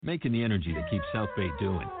Making the energy that keeps South Bay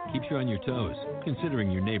doing keeps you on your toes, considering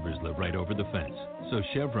your neighbors live right over the fence. So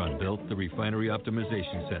Chevron built the Refinery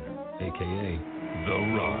Optimization Center, a.k.a. The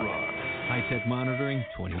Rock. High-tech monitoring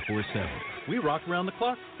 24/7. We rock around the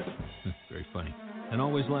clock. Very funny. An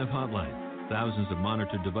always live hotline, thousands of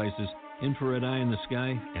monitored devices, infrared eye in the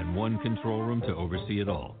sky, and one control room to oversee it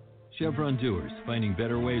all. Chevron doers finding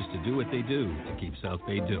better ways to do what they do to keep South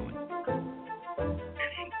Bay doing.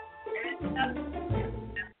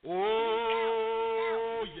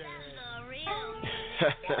 Oh, yeah.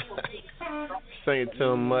 Sing it to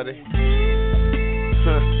him, Muddy.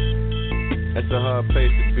 That's a hard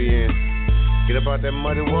place to be in. Get up out that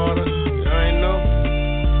muddy water. I ain't know.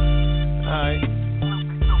 Alright.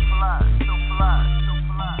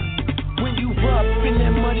 When you up in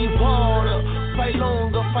that muddy water, fight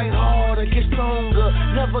longer, fight harder, get stronger,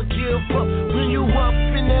 never give up. When you up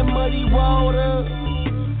in that muddy water,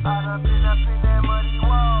 I done been up in that muddy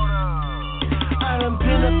water. I done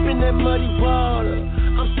been up in that muddy water.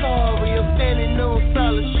 I'm sorry, I'm standing on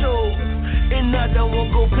solid shore, and I don't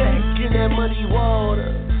wanna go back in that muddy water.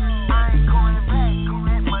 I ain't going back on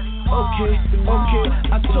that muddy water. Okay,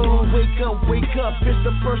 I told her wake up, it's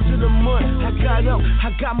the first of the month. I got up, I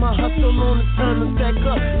got my hustle on, it's time to stack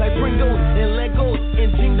up. Like Pringles and Legos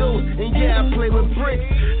and Jingles, and yeah, I play with bricks.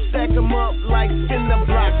 Stack them up like cinder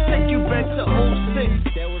blocks, take you back to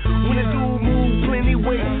 06. When a dude move plenty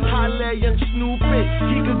weight, holla at young Snoopy,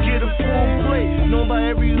 he could get a full plate. Known by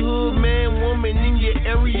every hood, man, woman in your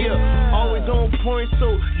area. Always on point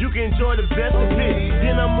so you can enjoy the best of it.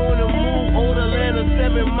 Then I'm on the move, old Atlanta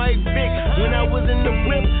 7 Mike Vick. When I was in the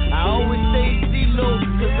whip, I always stayed D-low,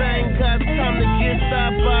 cause I ain't got time to get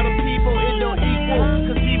stopped by the people, it don't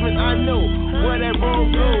equal, cause even I know where that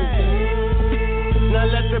road goes. Now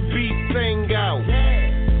let the beat sing out.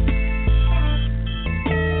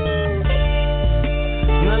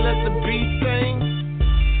 Now let the beat sing.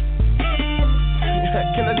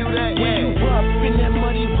 Can I do that? When you up in that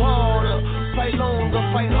muddy water, fight longer,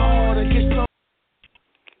 fight harder, get stronger.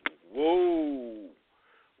 Whoa.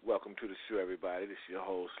 Welcome to the show, everybody. This is your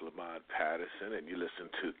host, Lamont Patterson, and you listen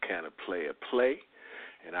to Can a Player Play?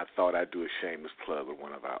 And I thought I'd do a shameless plug with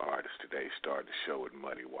one of our artists today. Started the show with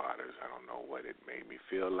Muddy Waters. I don't know what it made me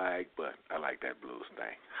feel like, but I like that blues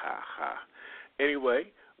thing. Ha, ha.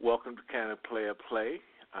 Anyway, welcome to Can a Player Play?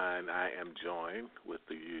 And I am joined with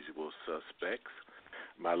the usual suspects.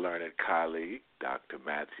 My learned colleague, Dr.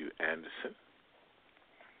 Matthew Anderson.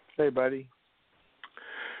 Hey, buddy.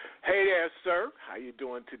 Hey there, sir. How you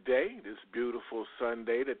doing today? This beautiful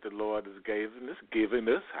Sunday that the Lord has given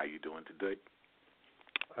us. How you doing today?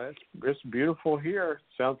 It's beautiful here.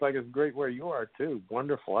 Sounds like it's great where you are, too.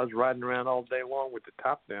 Wonderful. I was riding around all day long with the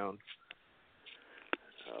top down.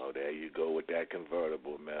 Oh, there you go with that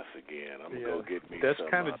convertible mess again. I'm going to go get me That's some.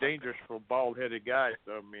 That's kind of dangerous for a bald-headed guy,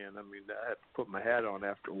 though, man. I mean, I have to put my hat on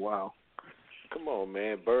after a while. Come on,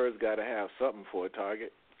 man. Birds got to have something for a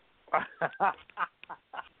target.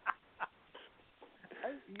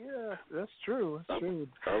 Yeah, that's true. That's true.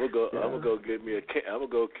 I'm gonna go get me a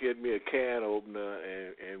can opener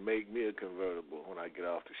and make me a convertible when I get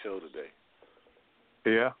off the show today.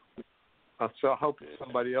 Yeah. I hope it's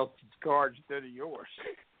somebody else's car instead of yours.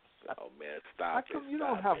 Oh man, stop! How come you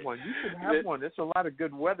don't have one? You should have one. There's a lot of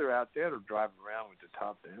good weather out there to drive around with the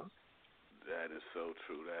top down. That is so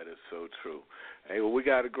true. That is so true. Hey, well, we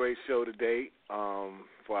got a great show today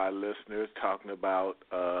for our listeners, talking about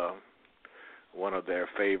one of their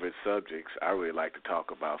favorite subjects. I really like to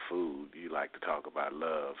talk about food. You like to talk about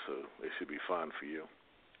love, so it should be fun for you.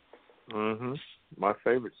 My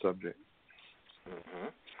favorite subject.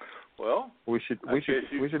 Well, we should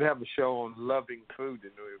have a show on loving food,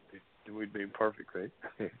 and we'd be perfect, right?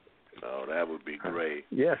 Oh, that would be great.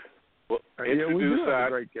 Yes. Well, we do have a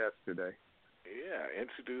great guest today. Yeah,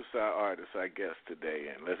 introduce our artist, our guest today,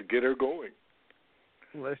 and let's get her going.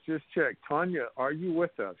 Let's just check. Tonya, are you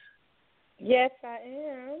with us? Yes, I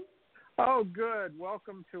am. Oh, good.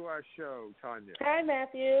 Welcome to our show, Tonya. Hi,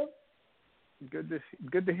 Matthew.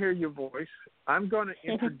 Good to hear your voice. I'm going to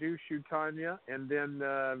introduce you, Tonya, and then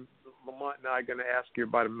Lamont and I are going to ask you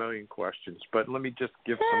about a million questions. But let me just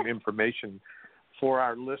give some information for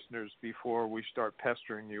our listeners before we start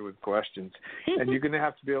pestering you with questions. And you're going to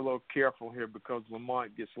have to be a little careful here because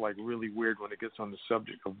Lamont gets really weird when it gets on the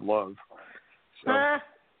subject of love. So.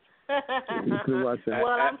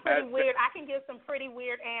 Well, I'm pretty weird. I can give some pretty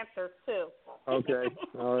weird answers too. Okay,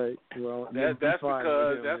 all right. Well, that's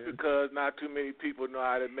because not too many people know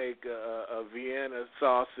how to make a Vienna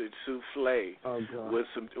sausage souffle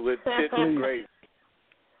with tits and grapes.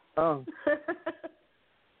 Oh.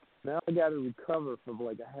 Now I got to recover from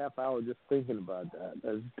like a half hour just thinking about that.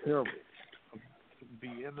 That's terrible.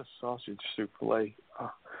 Vienna sausage souffle.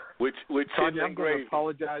 Which Tonya, I'm going to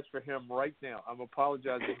apologize for him right now. I'm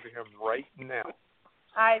apologizing for him right now.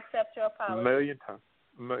 I accept your apology. A million times.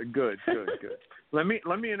 Good. Let me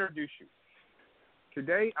introduce you.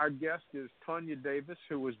 Today, our guest is Tonya Davis,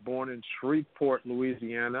 who was born in Shreveport,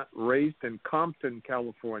 Louisiana, raised in Compton,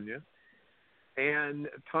 California. And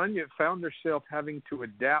Tonya found herself having to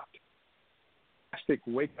adapt a drastic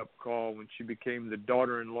wake-up call when she became the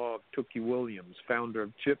daughter-in-law of Tookie Williams, founder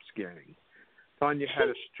of Chips Gang. Tonya had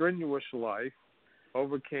a strenuous life,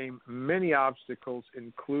 overcame many obstacles,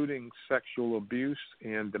 including sexual abuse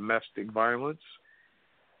and domestic violence,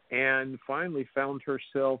 and finally found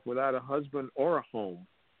herself without a husband or a home.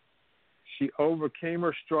 She overcame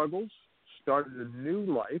her struggles, started a new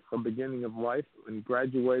life, a beginning of life, and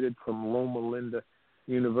graduated from Loma Linda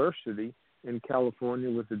University in California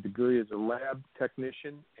with a degree as a lab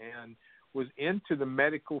technician, and was into the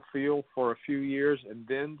medical field for a few years and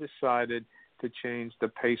then decided to change the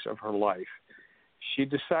pace of her life. She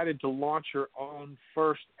decided to launch her own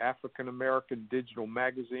first African-American digital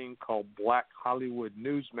magazine called Black Hollywood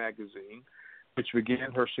News Magazine, which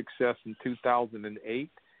began her success in 2008.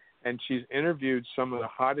 And she's interviewed some of the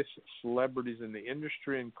hottest celebrities in the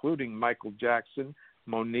industry, including Michael Jackson,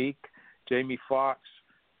 Monique, Jaime Foxx,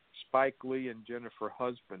 Spike Lee, and Jenifer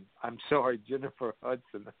Hudson. Jenifer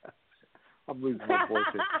Hudson. I'm losing my voice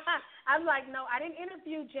here. I'm like, no, I didn't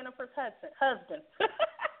interview Jenifer's husband.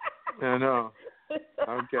 I know.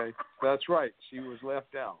 Okay, that's right. She was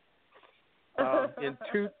left out.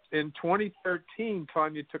 In 2013,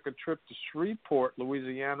 Tonya took a trip to Shreveport,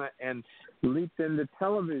 Louisiana, and leaped into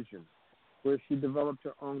television, where she developed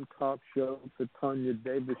her own talk show, The Tonya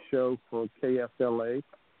Davis Show, for KSLA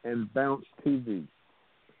and Bounce TV.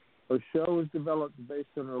 Her show is developed based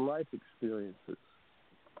on her life experiences.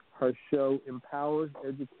 Her show empowers,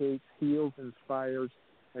 educates, heals, inspires,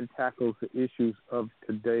 and tackles the issues of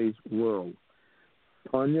today's world.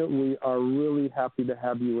 Tonya, we are really happy to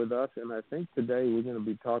have you with us, and I think today we're going to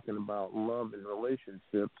be talking about love and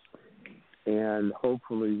relationships, and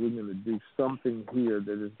hopefully we're going to do something here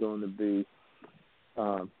that is going to be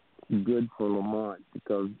good for Lamont,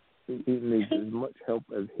 because he needs as much help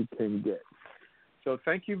as he can get. So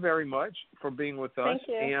thank you very much for being with us. Thank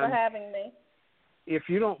you for having me. If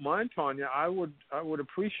you don't mind, Tonya, I would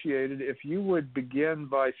appreciate it if you would begin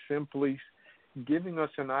by simply giving us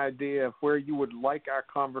an idea of where you would like our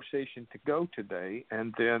conversation to go today,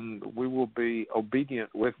 and then we will be obedient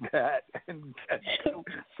with that and get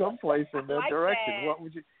someplace in that direction. That. What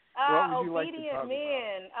would you like to talk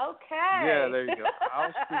men. about? Okay. Yeah, there you go. I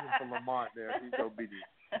was speaking for Lamont there. He's obedient.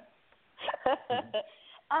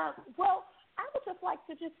 Well, I would just like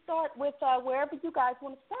to just start with wherever you guys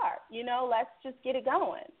want to start. Let's just get it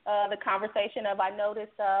going. The conversation of, I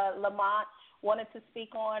noticed Lamont wanted to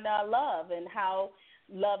speak on love and how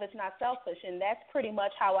love is not selfish, and that's pretty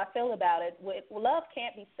much how I feel about it. Love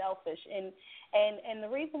can't be selfish, and the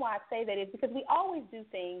reason why I say that is because we always do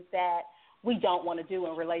things that we don't want to do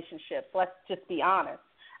in relationships. Let's just be honest.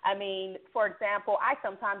 I mean, for example, I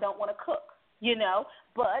sometimes don't want to cook.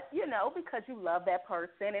 But, because you love that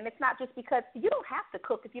person, and it's not just because you don't have to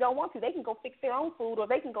cook if you don't want to. They can go fix their own food, or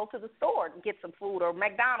they can go to the store and get some food, or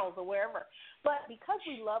McDonald's or wherever. But because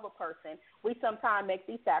we love a person, we sometimes make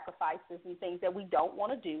these sacrifices and things that we don't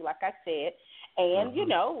want to do, like I said, and,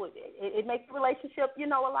 it makes the relationship, a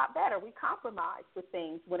lot better. We compromise with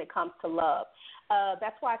things when it comes to love.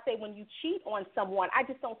 That's why I say when you cheat on someone, I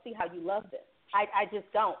just don't see how you love them. I just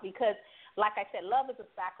don't, because, like I said, love is a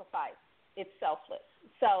sacrifice. It's selfless.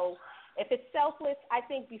 So if it's selfless, I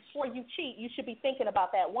think before you cheat, you should be thinking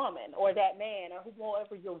about that woman or that man or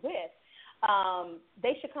whoever you're with.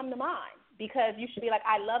 They should come to mind, because you should be like,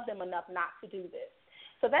 I love them enough not to do this.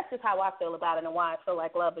 So that's just how I feel about it, and why I feel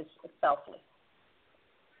like love is selfless.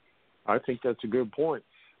 I think that's a good point.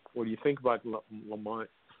 What do you think about Lamont?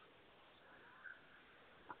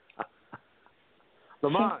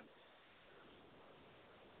 Lamont?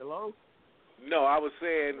 Hello? No, I was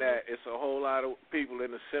saying that it's a whole lot of people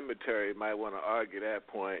in the cemetery might want to argue that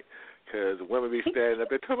point, because women be standing up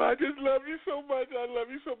there telling me, I just love you so much. I love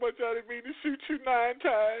you so much. I didn't mean to shoot you 9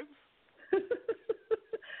 times.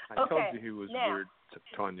 I told you he was weird,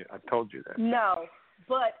 Tonya. I told you that. No,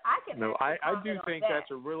 but I can. No, I do think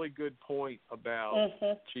that's a really good point about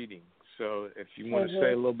cheating. So if you want to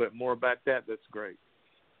say a little bit more about that, that's great.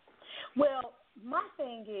 Well, my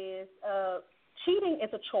thing is, cheating is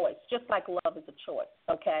a choice, just like love is a choice,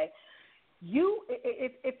 okay?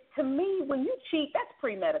 To me, when you cheat, that's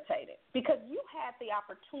premeditated, because you had the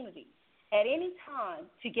opportunity at any time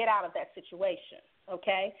to get out of that situation,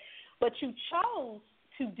 okay? But you chose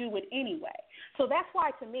to do it anyway. So that's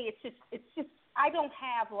why, to me, it's just I don't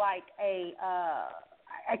have like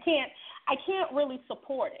I can't really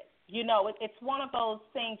support it. You know, it's one of those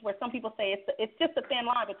things where some people say it's just a thin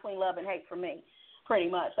line between love and hate for me, pretty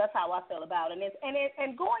much. That's how I feel about it.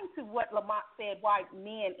 And going to what Lamont said, why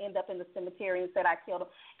men end up in the cemetery and said I killed them.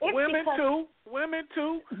 Women too. Women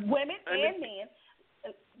and men.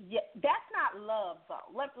 Yeah, that's not love, though.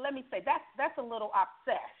 Let me say that's a little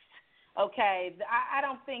obsessed. Okay, I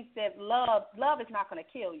don't think that love is not going to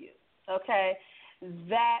kill you. Okay,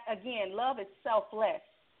 that again, love is selfless,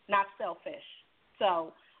 not selfish.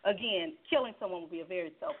 So again, killing someone would be a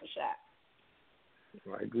very selfish act.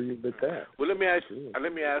 I agree with that. Well, let me ask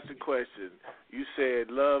the question. You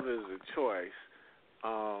said love is a choice.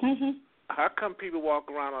 How come people walk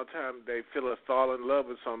around all the time, they fall in love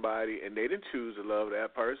with somebody and they didn't choose to love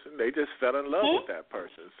that person? They just fell in love with that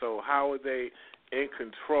person. So how are they in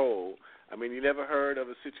control? I mean, you never heard of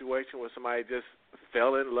a situation where somebody just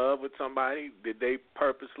fell in love with somebody? Did they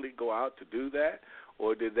purposely go out to do that,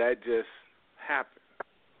 or did that just happen?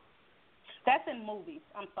 That's in movies.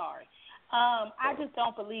 I'm sorry. I just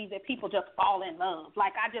don't believe that people just fall in love.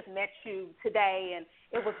 Like, I just met you today and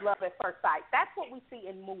it was love at first sight. That's what we see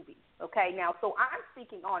in movies, okay? Now, so I'm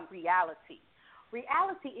speaking on reality.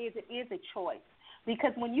 Reality is it is a choice.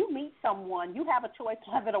 Because when you meet someone, you have a choice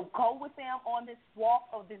whether to go with them on this walk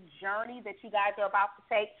or this journey that you guys are about to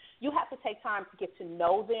take. You have to take time to get to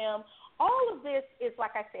know them. All of this is,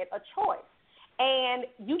 like I said, a choice. And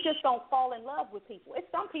you just don't fall in love with people. It's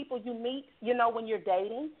some people you meet, you know, when you're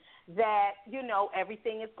dating that, you know,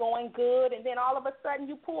 everything is going good, and then all of a sudden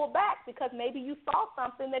you pull back because maybe you saw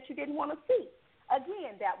something that you didn't want to see.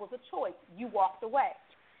 Again, that was a choice. You walked away.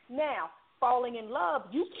 Now, falling in love,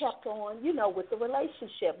 you kept on, you know, with the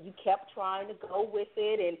relationship. You kept trying to go with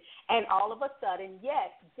it, and all of a sudden, yes,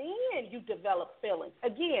 then you develop feelings.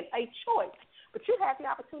 Again, a choice. But you had the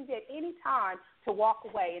opportunity at any time to walk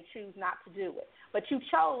away and choose not to do it. But you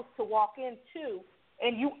chose to walk into,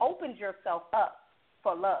 and you opened yourself up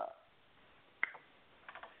for love.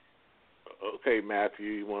 Okay, Matthew,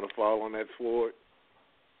 you want to fall on that sword?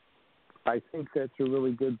 I think that's a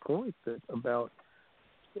really good point about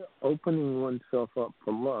opening oneself up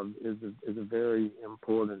for love is a very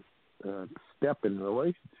important step in a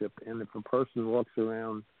relationship. And if a person walks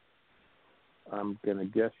around, I'm going to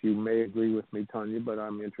guess you may agree with me, Tonya, but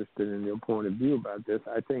I'm interested in your point of view about this.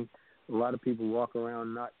 I think a lot of people walk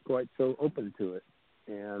around not quite so open to it.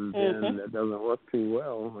 And then that doesn't work too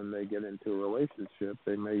well when they get into a relationship.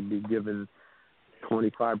 They may be given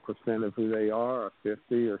 25% of who they are, or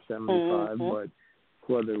 50 or 75, but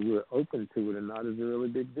whether we're open to it or not is a really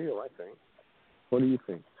big deal, I think. What do you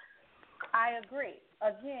think? I agree.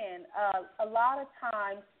 Again, a lot of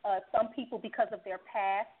times, some people, because of their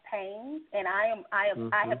past pains, and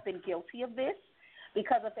I have been guilty of this,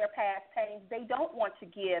 because of their past pains, they don't want to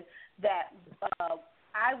give that.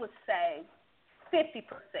 I would say 50%,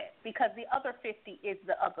 because the other 50 is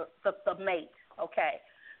the mate. Okay,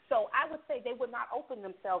 so I would say they would not open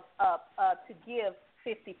themselves up to give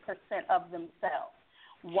 50% of themselves.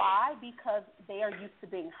 Why? Because they are used to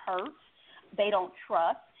being hurt. They don't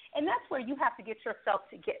trust. And that's where you have to get yourself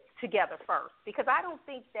to get together first, because I don't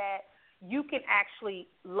think that you can actually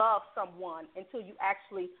love someone until you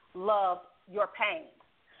actually love your pain.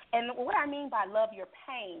 And what I mean by love your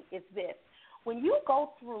pain is this. When you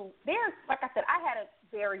go through, like I said, I had a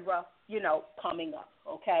very rough, coming up,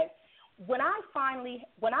 okay? When I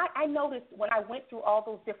noticed when I went through all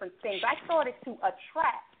those different things, I started to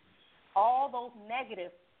attract all those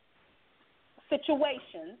negative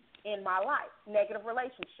situations in my life, negative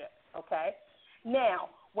relationships, okay? Now,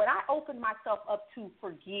 when I opened myself up to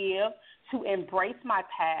forgive, to embrace my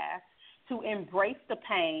past, to embrace the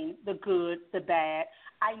pain, the good, the bad,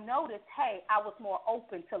 I noticed, hey, I was more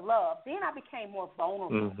open to love. Then I became more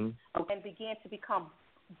vulnerable and began to become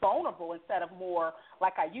vulnerable instead of more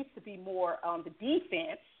like I used to be, more on the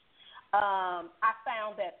defense. I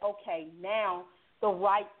found that, okay, now the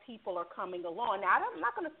right people are coming along. Now, I'm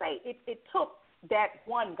not going to say it took that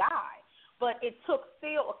one guy, but it took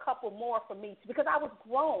still a couple more for me because I was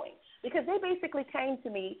growing. Because they basically came to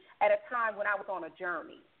me at a time when I was on a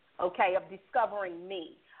journey, okay, of discovering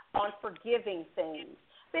me, on forgiving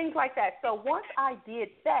things like that. So once I did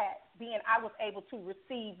that, then I was able to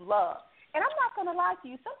receive love. And I'm not going to lie to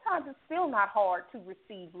you, sometimes it's still not hard to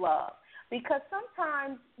receive love because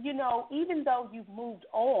sometimes, even though you've moved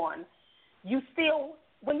on, you still,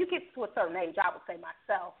 when you get to a certain age, I would say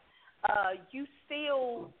myself, you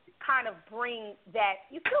still kind of bring that,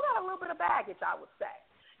 you still got a little bit of baggage, I would say.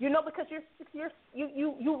 because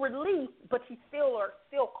you release, but you still are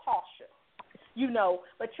cautious,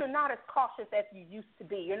 but you're not as cautious as you used to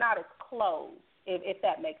be. You're not as closed, if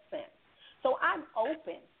that makes sense. So I'm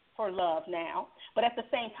open for love now, but at the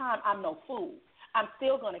same time, I'm no fool. I'm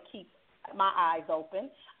still going to keep my eyes open.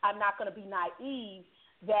 I'm not going to be naive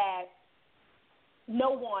that no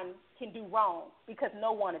one can do wrong because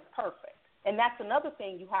no one is perfect. And that's another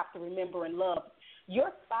thing you have to remember in love.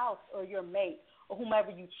 Your spouse or your mate or whomever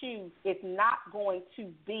you choose is not going to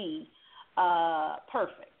be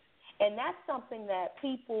perfect. And that's something that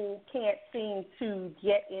people can't seem to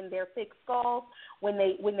get in their thick skulls when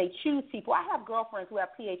they choose people. I have girlfriends who have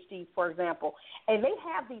PhDs, for example, and they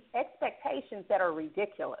have these expectations that are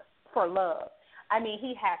ridiculous for love. I mean,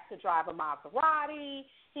 he has to drive a Maserati.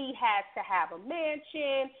 He has to have a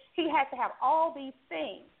mansion. He has to have all these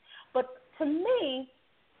things. But to me,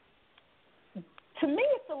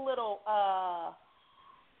 it's a little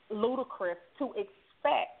ludicrous to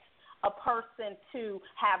expect a person to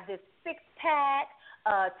have this six-pack,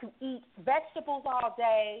 to eat vegetables all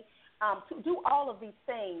day, to do all of these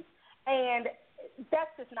things. And that's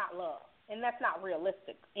just not love, and that's not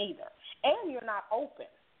realistic either. And you're not open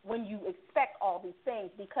when you expect all these things,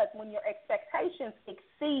 because when your expectations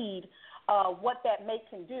exceed what that mate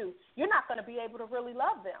can do, you're not going to be able to really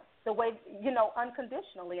love them the way,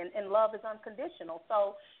 unconditionally, and love is unconditional.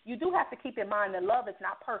 So you do have to keep in mind that love is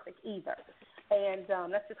not perfect either. And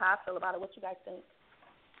that's just how I feel about it. What you guys think?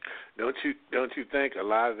 Don't you think a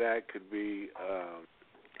lot of that could be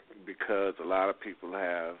because a lot of people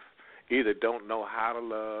have either don't know how to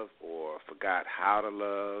love or forgot how to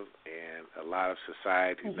love, and a lot of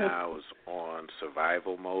society now is on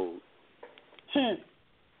survival mode?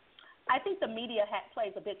 I think the media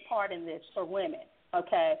plays a big part in this for women,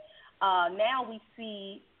 okay? Now we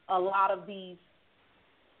see a lot of these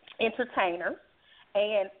entertainers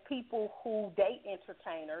and people who date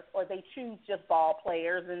entertainers, or they choose just ball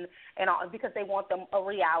players and all, because they want them a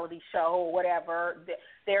reality show or whatever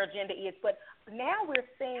their agenda is. But now we're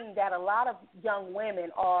seeing that a lot of young women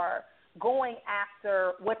are going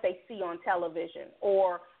after what they see on television,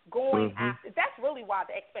 or going after. That's really why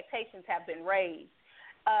the expectations have been raised.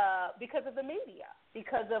 Because of the media,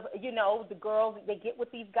 because of, the girls, they get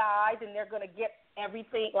with these guys and they're going to get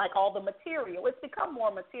everything, like all the material. It's become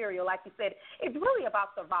more material, like you said. It's really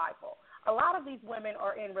about survival. A lot of these women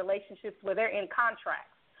are in relationships where they're in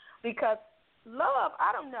contracts, because love,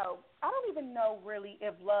 I don't know. I don't even know really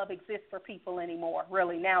if love exists for people anymore,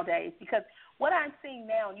 really, nowadays, because what I'm seeing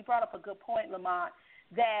now, and you brought up a good point, Lamont,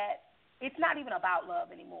 that it's not even about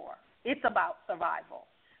love anymore. It's about survival,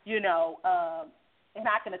 and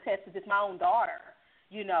I can attest to this. My own daughter,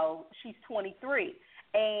 she's 23,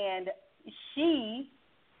 and she,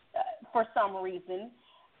 for some reason,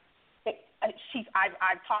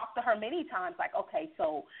 I've talked to her many times, like, okay,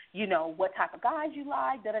 so, what type of guys you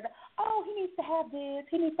like, da-da-da. Oh, he needs to have this,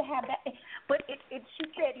 he needs to have that. But she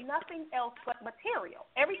said nothing else but material.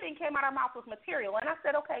 Everything came out of her mouth was material. And I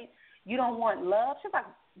said, okay, you don't want love? She's like,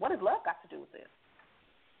 what has love got to do with this?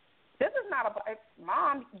 This is not about,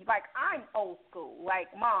 Mom, like, I'm old school. Like,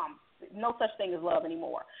 Mom, no such thing as love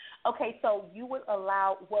anymore. Okay, so you would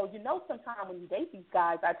allow, sometime when you date these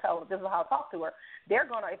guys, I tell her, this is how I talk to her, they're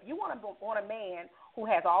going to, if you want a man who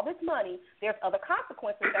has all this money, there's other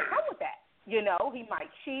consequences that come with that. He might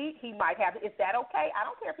cheat, he might have, is that okay? I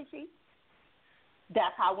don't care if he cheats.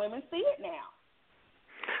 That's how women see it now.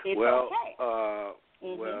 It's okay.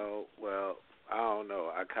 Well, I don't know.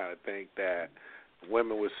 I kind of think that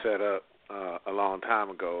women were set up a long time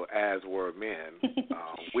ago, as were men.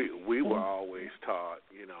 We were always taught,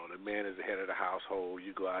 the man is the head of the household.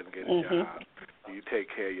 You go out and get a job. You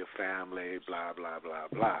take care of your family. Blah blah blah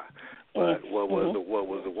blah. But what was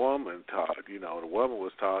the woman taught? The woman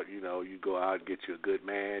was taught, you go out and get you a good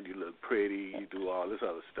man. You look pretty. You do all this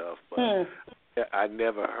other stuff. But I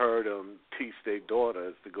never heard them teach their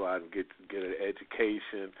daughters to go out and get an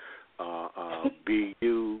education. Be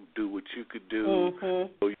you, do what you could do,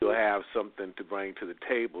 so you'll have something to bring to the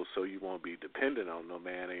table, so you won't be dependent on no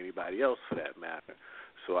man or anybody else for that matter.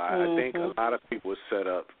 So I think a lot of people are set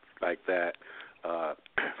up like that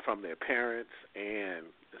from their parents and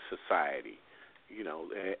society.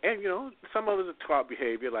 And some of us are taught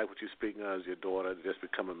behavior, like what you're speaking of as your daughter, just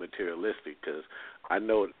becoming materialistic, because I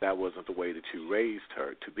know that wasn't the way that you raised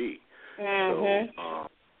her to be. So,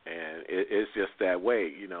 and it's just that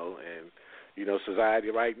way, and, society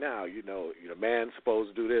right now, the man's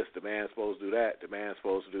supposed to do this, the man's supposed to do that, the man's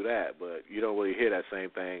supposed to do that, but you don't really hear that same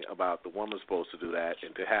thing about the woman's supposed to do that.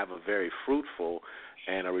 And to have a very fruitful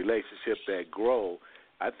and a relationship that grow,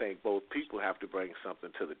 I think both people have to bring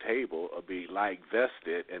something to the table or be like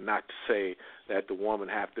vested, and not to say that the woman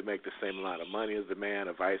have to make the same amount of money as the man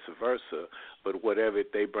or vice versa, but whatever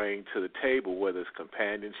they bring to the table, whether it's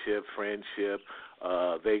companionship, friendship,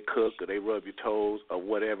 they cook or they rub your toes or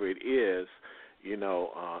whatever it is,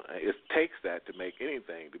 it takes that to make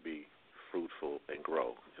anything to be fruitful and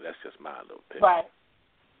grow. And that's just my little opinion. Right.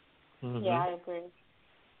 Mm-hmm. Yeah, I agree.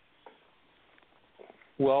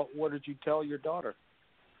 Well, what did you tell your daughter?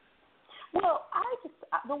 Well,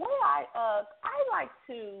 the way I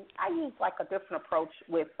use like a different approach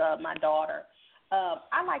with my daughter.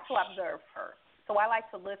 I like to observe her. So I like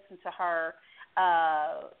to listen to her,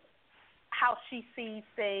 how she sees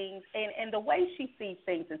things, and the way she sees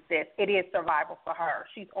things is this: it is survival for her.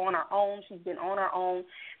 She's on her own. She's been on her own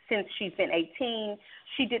since she's been 18.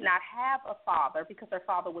 She did not have a father because her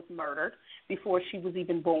father was murdered before she was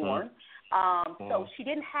even born. So she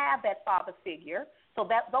didn't have that father figure. So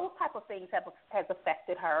those type of things has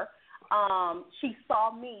affected her. She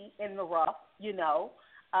saw me in the rough,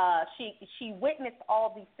 She witnessed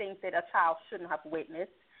all these things that a child shouldn't have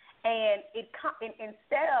witnessed. And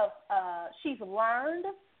instead of she's learned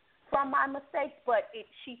from my mistakes, but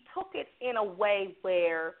she took it in a way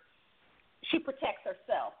where she protects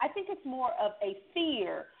herself. I think it's more of a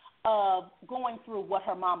fear of going through what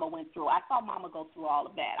her mama went through. I saw mama go through all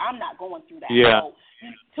of that. I'm not going through that. Yeah.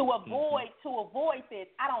 So to avoid this,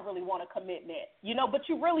 I don't really want a commitment. But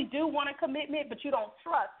you really do want a commitment, but you don't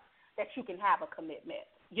trust that you can have a commitment,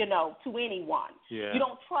 to anyone. Yeah. You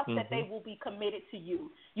don't trust that they will be committed to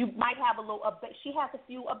you. You might have she has a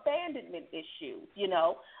few abandonment issues,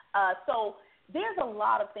 So there's a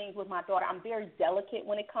lot of things with my daughter. I'm very delicate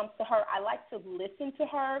when it comes to her. I like to listen to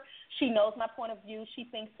her. She knows my point of view. She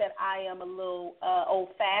thinks that I am a little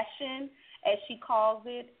old-fashioned, as she calls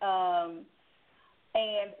it.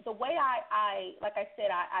 And the way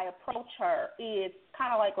I approach her is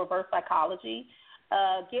kind of like reverse psychology.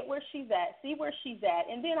 Get where she's at, see where she's at,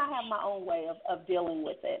 and then I have my own way of dealing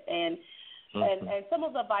with it. And some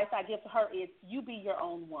of the advice I give to her is, you be your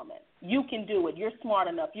own woman. You can do it. You're smart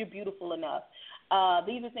enough. You're beautiful enough.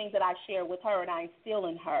 These are things that I share with her and I instill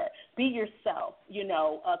in her. Be yourself,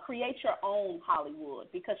 create your own Hollywood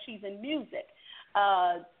because she's in music.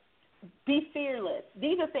 Be fearless.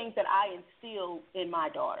 These are things that I instill in my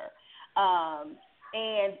daughter.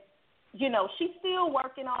 And she's still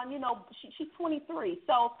working on, she's 23.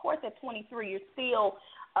 So, of course, at 23, you're still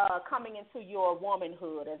coming into your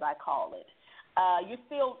womanhood, as I call it. You're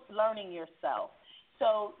still learning yourself.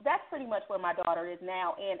 So that's pretty much where my daughter is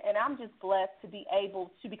now. And I'm just blessed to be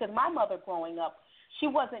able to, because my mother growing up, she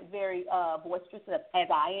wasn't very boisterous as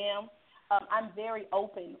I am. I'm very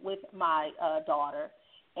open with my daughter.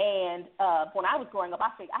 And when I was growing up, I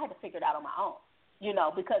had to figure it out on my own,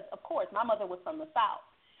 because, of course, my mother was from the South.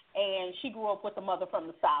 And she grew up with a mother from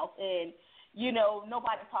the South. And,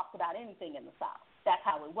 nobody talked about anything in the South. That's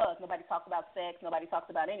how it was. Nobody talked about sex. Nobody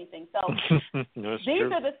talked about anything. So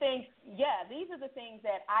these are the things, these are the things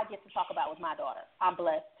that I get to talk about with my daughter. I'm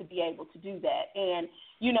blessed to be able to do that. And,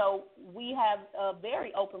 we have a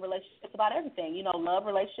very open relationship about everything. Love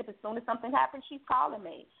relationship. As soon as something happens, she's calling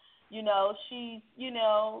me. And I'm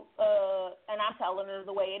telling her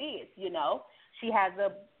the way it is, She has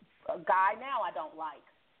a guy now I don't like.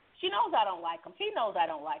 She knows I don't like him. He knows I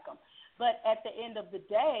don't like him. But at the end of the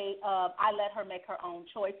day, I let her make her own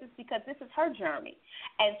choices because this is her journey.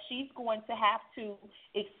 And she's going to have to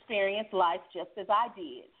experience life just as I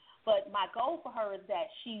did. But my goal for her is that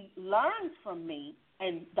she learns from me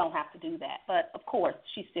and don't have to do that. But, of course,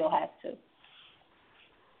 she still has to.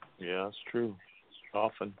 Yeah, that's true.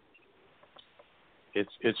 Often.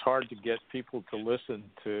 It's hard to get people to listen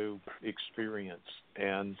to experience,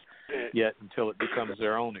 and yet until it becomes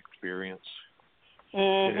their own experience.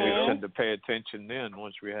 Mm-hmm. We tend to pay attention then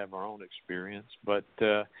once we have our own experience. But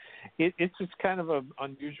it's just kind of an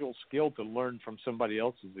unusual skill to learn from somebody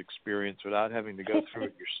else's experience without having to go through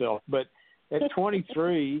it yourself. But at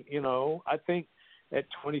 23, I think at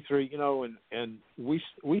 23, and we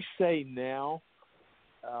say now,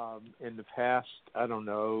 in the past, I don't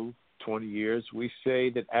know, 20 years, we say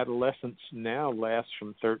that adolescence now lasts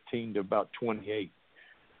from 13 to about 28.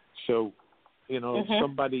 So,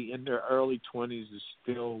 somebody in their early 20s is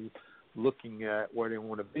still looking at where they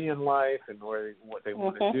want to be in life and what they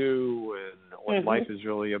want to do and what life is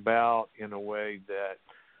really about in a way that,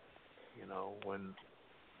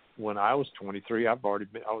 when I was 23, I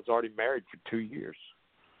was already married for 2 years.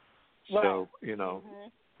 Right. So,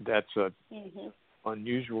 that's a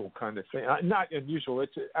unusual kind of thing. Not unusual.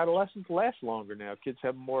 It's adolescence lasts longer now. Kids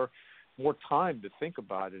have more time to think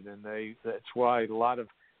about it, and that's why a lot of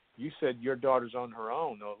you said your daughter's on her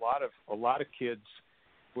own. A lot of kids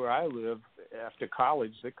where I live after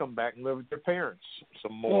college, they come back and live with their parents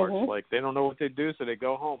some more. It's like they don't know what they do, so they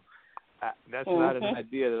go home. That's not an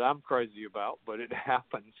idea that I'm crazy about, but it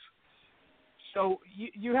happens. So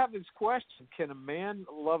you have this question: can a man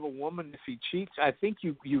love a woman if he cheats? I think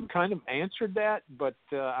you kind of answered that, but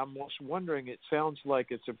I'm just wondering. It sounds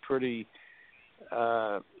like it's a pretty.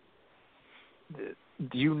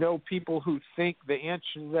 Do you know people who think the answer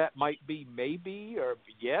to that might be maybe or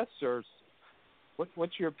yes, or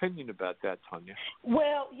what's your opinion about that, Tonya?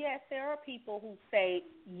 Well, yes, there are people who say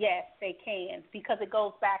yes, they can, because it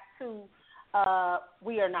goes back to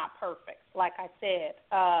we are not perfect, like I said.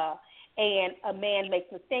 And a man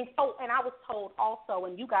makes mistakes. Oh, and I was told also,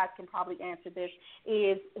 and you guys can probably answer this,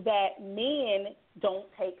 is that men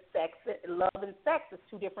don't take sex, love and sex is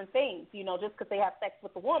two different things. You know, just because they have sex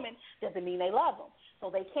with a woman doesn't mean they love them.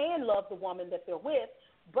 So they can love the woman that they're with,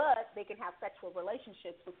 but they can have sexual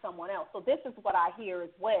relationships with someone else. So this is what I hear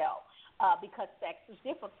as well, because sex is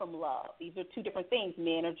different from love. These are two different things.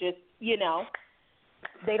 Men are just, you know,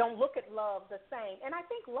 they don't look at love the same. And I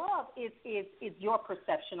think love is your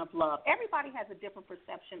perception of love. Everybody has a different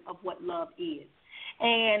perception of what love is.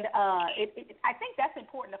 And I think that's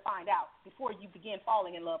important to find out before you begin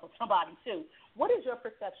falling in love with somebody, too. What is your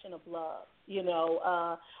perception of love? You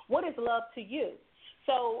know, what is love to you?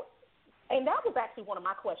 So, and that was actually one of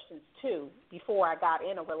my questions, too, before I got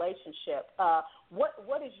in a relationship.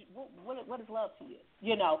 What is love to you?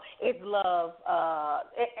 You know, is love,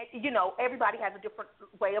 you know, everybody has a different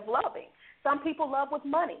way of loving. Some people love with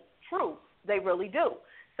money. True, they really do.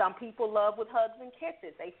 Some people love with hugs and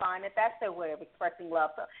kisses. They find that that's their way of expressing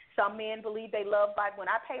love. So some men believe they love by when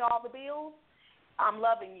I pay all the bills, I'm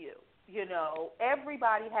loving you. You know,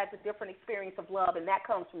 everybody has a different experience of love, and that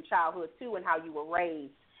comes from childhood, too, and how you were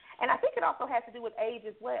raised. And I think it also has to do with age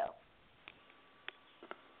as well.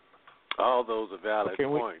 All those are valid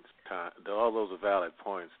points. All those are valid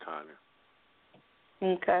points, Tonya.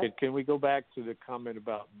 Okay. Can we go back to the comment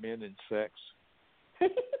about men and sex?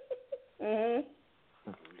 You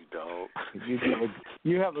don't.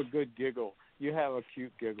 You have a good giggle. You have a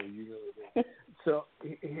cute giggle. You really do. So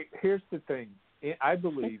here's the thing. I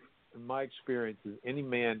believe, in my experience, is any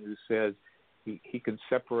man who says he can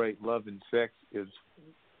separate love and sex is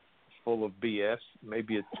full of BS.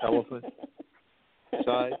 Maybe it's elephant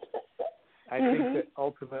size. I think that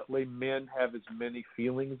ultimately men have as many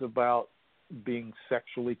feelings about being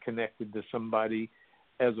sexually connected to somebody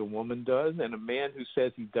as a woman does, and a man who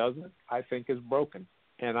says he doesn't, I think, is broken.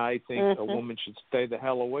 And I think a woman should stay the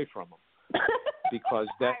hell away from him, because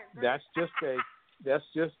that's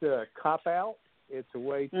just a cop out. It's a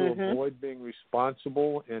way to avoid being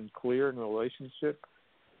responsible and clear in a relationship.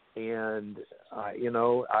 And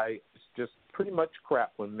it's just pretty much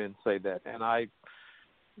crap when men say that. And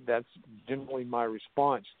that's generally my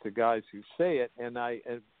response to guys who say it. And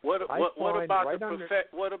what about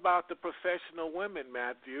the professional women,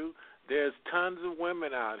 Matthew? There's tons of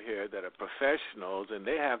women out here that are professionals, and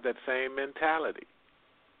they have that same mentality.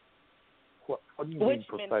 What do you mean Which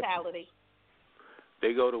professional? mentality?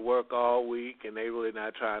 They go to work all week, and they really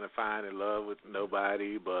not trying to find in love with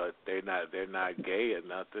nobody, but they're not gay or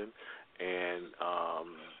nothing, and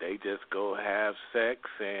they just go have sex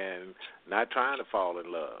and not trying to fall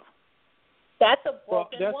in love. That's a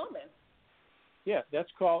broken woman. Yeah, that's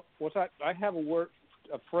called. I have a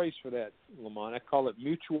phrase for that, Lamont. I call it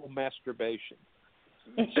mutual masturbation.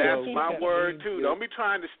 That's my word too. Don't be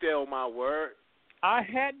trying to steal my word. I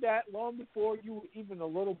had that long before you were even a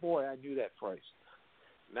little boy. I knew that phrase.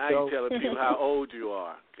 Now you're telling people how old you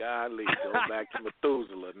are. Golly, go back to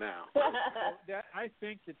Methuselah now. I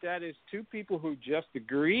think that is two people who just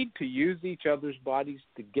agreed to use each other's bodies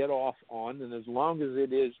to get off on, and as long as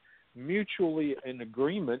it is mutually in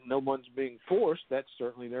agreement, no one's being forced, that's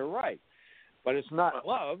certainly their right. But it's not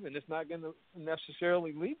love, and it's not going to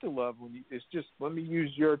necessarily lead to love. It's just, let me use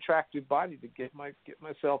your attractive body to get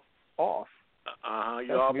myself off.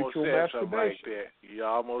 You almost said something right there. You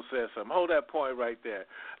almost said something. Hold that point right there.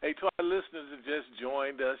 Hey, to our listeners that just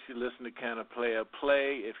joined us, you listen to Can a Player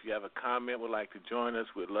Play. If you have a comment, would like to join us,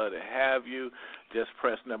 we'd love to have you. Just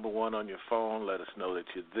press number 1 on your phone. Let us know that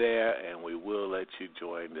you're there, and we will let you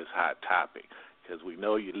join this hot topic, because we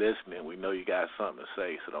know you're listening. We know you got something to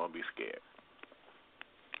say, so don't be scared.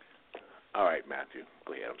 All right, Matthew.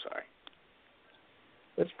 Go ahead. I'm sorry.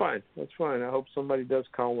 That's fine. I hope somebody does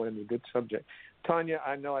call in. A good subject. Tonya,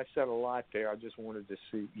 I know I said a lot there. I just wanted to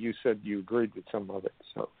see. You said you agreed with some of it.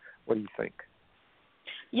 So what do you think?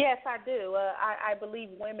 Yes, I do. I believe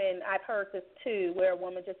women, I've heard this too, where a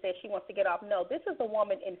woman just says she wants to get off. No, this is a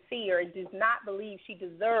woman in fear and does not believe she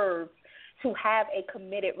deserves to have a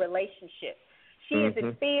committed relationship. She is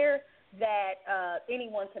in fear that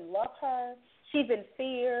anyone can love her. She's in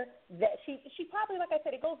fear that she probably, like I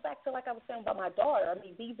said, it goes back to like I was saying about my daughter. I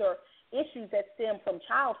mean, these are issues that stem from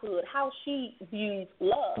childhood, how she views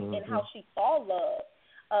love and how she saw love.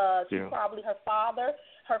 She's probably her father.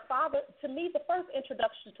 Her father, to me, the first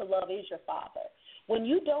introduction to love is your father. When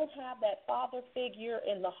you don't have that father figure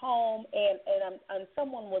in the home, and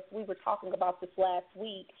we were talking about this last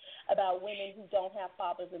week about women who don't have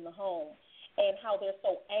fathers in the home and how they're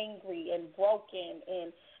so angry and broken.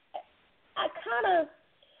 And I kind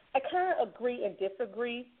of agree and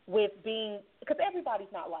disagree with because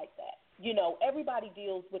everybody's not like that. You know, everybody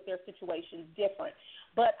deals with their situations different.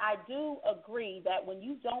 But I do agree that when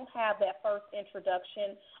you don't have that first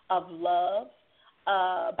introduction of love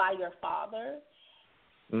by your father,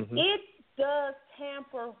 it does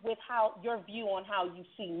tamper with your view on how you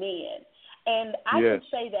see men. And I can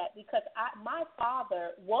say that because my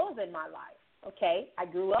father was in my life, okay? I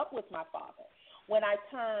grew up with my father. When I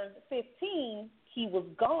turned 15, he was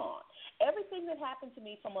gone. Everything that happened to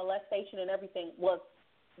me from molestation and everything was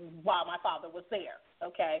while my father was there,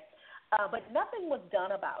 okay? But nothing was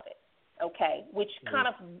done about it, okay, which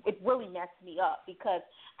it really messed me up because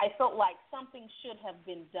I felt like something should have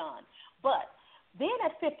been done. But then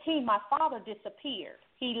at 15, my father disappeared.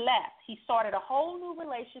 He left. He started a whole new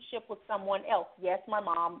relationship with someone else. Yes, my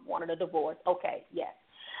mom wanted a divorce. Okay, yes.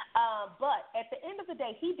 But at the end of the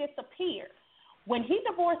day, he disappeared. When he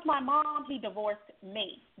divorced my mom, he divorced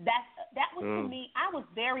me. That was to me, I was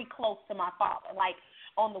very close to my father. Like,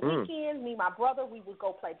 on the weekends, me and my brother, we would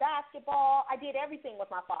go play basketball. I did everything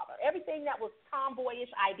with my father. Everything that was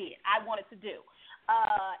tomboyish, I did. I wanted to do.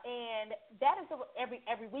 And that is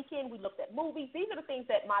every weekend we looked at movies. These are the things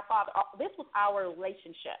that my father, this was our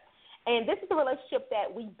relationship. And this is the relationship that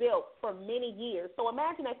we built for many years. So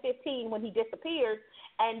imagine at 15 when he disappears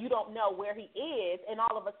and you don't know where he is, and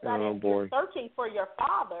all of a sudden you're searching for your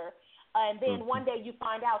father. And then one day you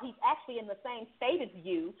find out he's actually in the same state as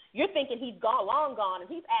you. You're thinking he's long gone, and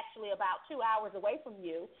he's actually about 2 hours away from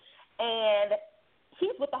you. And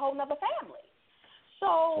he's with a whole other family.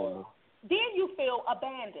 So then you feel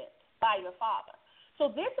abandoned by your father.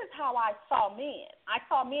 So this is how I saw men. I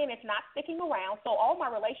saw men as not sticking around. So all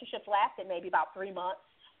my relationships lasted maybe about 3 months,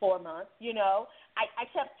 4 months, you know. I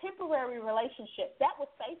kept temporary relationships. That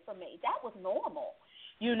was safe for me. That was normal.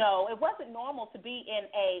 You know, it wasn't normal to be in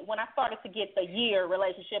when I started to get the year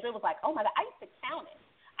relationship, it was like, oh, my God, I used to count it.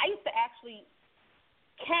 I used to actually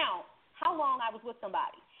count how long I was with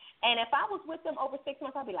somebody. And if I was with them over 6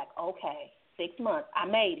 months, I'd be like, okay, 6 months, I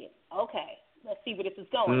made it. Okay, let's see where this is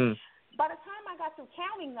going. By the time I got through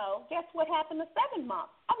counting, though, guess what happened to 7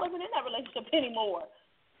 months? I wasn't in that relationship anymore.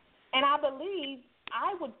 And I believe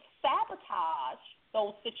I would sabotage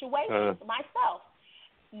those situations myself.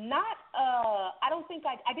 I don't think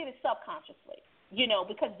I did it subconsciously, you know,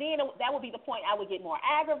 because then that would be the point I would get more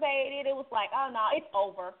aggravated. It was like, oh, no, it's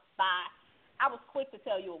over. Bye. I was quick to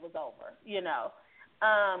tell you it was over, you know.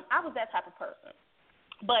 I was that type of person.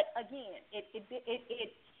 But, again,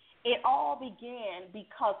 it all began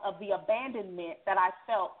because of the abandonment that I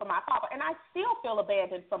felt from my father. And I still feel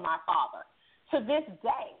abandoned from my father to this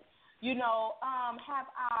day. You know, have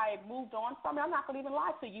I moved on from it? I'm not going to even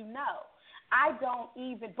lie to you, no. I don't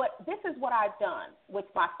even, but this is what I've done with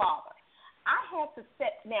my father. I had to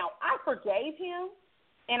now I forgave him,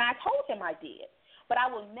 and I told him I did, but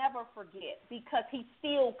I will never forget because he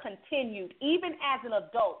still continued, even as an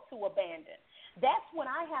adult, to abandon. That's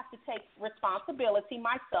when I have to take responsibility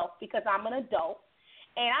myself because I'm an adult,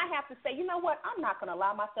 and I have to say, you know what, I'm not going to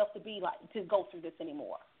allow myself to go through this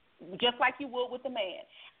anymore. Just like you would with a man.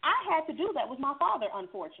 I had to do that with my father,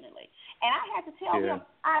 unfortunately. And I had to tell him,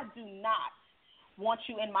 I do not want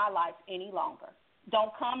you in my life any longer.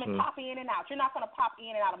 Don't come and pop in and out. You're not going to pop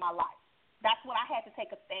in and out of my life. That's when I had to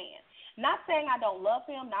take a stand. Not saying I don't love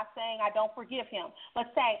him, not saying I don't forgive him,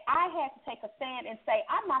 but saying I had to take a stand and say,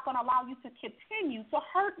 I'm not going to allow you to continue to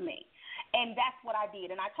hurt me. And that's what I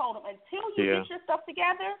did. And I told him, until you get your stuff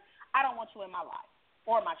together, I don't want you in my life.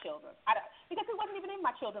 Or my children. Because he wasn't even in my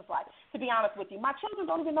children's life, to be honest with you. My children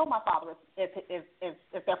don't even know my father is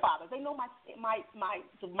their father. They know my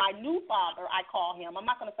new father, I call him. I'm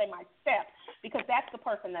not going to say my step, because that's the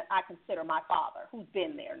person that I consider my father, who's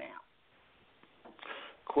been there now.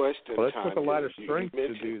 Question. Well, that took a lot of strength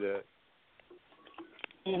to do that.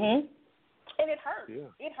 And it hurt. Yeah.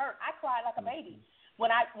 It hurt. I cried like a baby when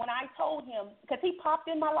I told him, because he popped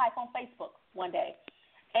in my life on Facebook one day.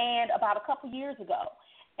 And about a couple years ago.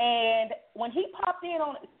 And when he popped in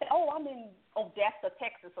on it, said, I'm in Odessa,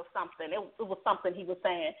 Texas or something. It was something he was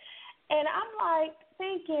saying. And I'm like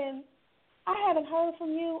thinking, I haven't heard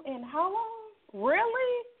from you in how long?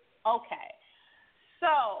 Really? Okay.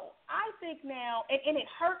 So I think now, and it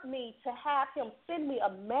hurt me to have him send me a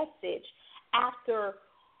message after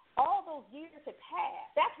all those years had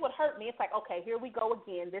passed. That's what hurt me. It's like, okay, here we go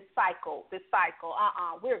again, this cycle.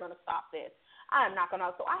 We're going to stop this. I'm not going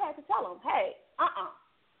to. So I had to tell him, hey,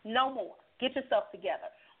 no more. Get yourself together.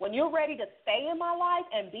 When you're ready to stay in my life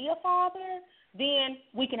and be a father, then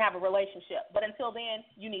we can have a relationship. But until then,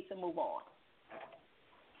 you need to move on.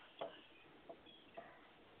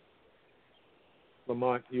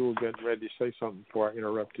 Lamont, you were getting ready to say something before I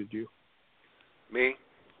interrupted you. Me?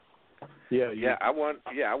 Yeah. I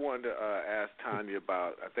wanted to ask Tonya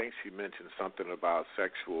about. I think she mentioned something about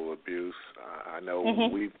sexual abuse. I know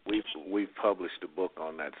we've published a book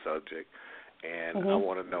on that subject, and I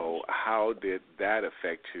want to know, how did that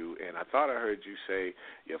affect you? And I thought I heard you say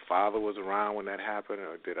your father was around when that happened,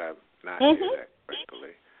 or did I not hear that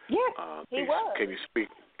correctly? Yes, he was.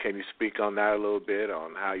 Can you speak on that a little bit,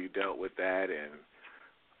 on how you dealt with that, and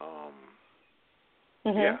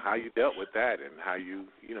how you dealt with that, and how you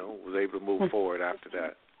was able to move forward after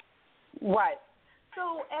that? Right.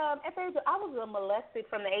 So at the age I was molested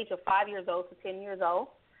from the age of 5 years old to 10 years old,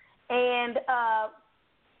 and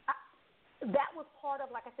that was part of,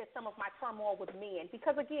 like I said, some of my turmoil with men.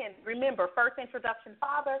 Because, again, remember, first introduction,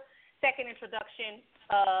 father, second introduction,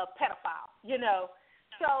 pedophile,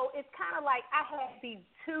 So it's kind of like I had these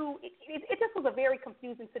two – it just was a very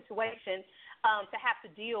confusing situation to have to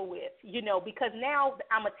deal with, because now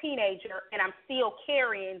I'm a teenager and I'm still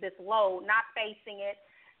carrying this load, not facing it,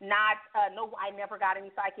 I never got any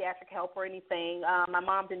psychiatric help or anything. My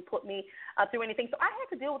mom didn't put me through anything. So I had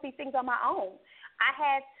to deal with these things on my own. I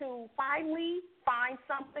had to finally find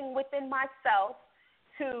something within myself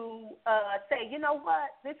to say, you know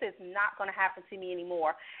what, this is not going to happen to me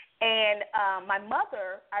anymore. And my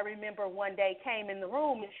mother, I remember one day came in the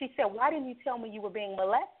room and she said, why didn't you tell me you were being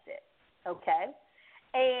molested? Okay.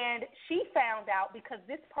 And she found out because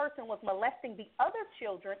this person was molesting the other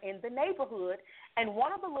children in the neighborhood, and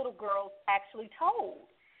one of the little girls actually told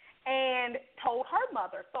her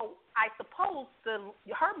mother. So I suppose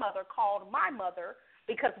her mother called my mother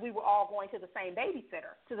because we were all going to the same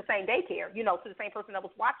babysitter, to the same daycare, to the same person that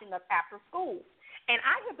was watching us after school. And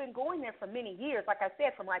I have been going there for many years, like I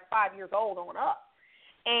said, from like 5 years old on up.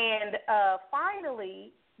 And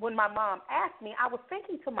finally, when my mom asked me, I was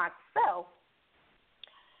thinking to myself,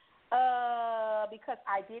 because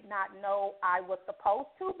I did not know I was supposed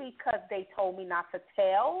to, because they told me not to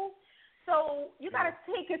tell. So you got to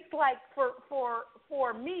think, it's like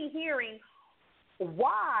for me hearing,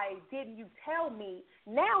 why didn't you tell me?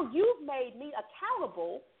 Now you've made me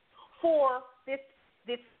accountable for this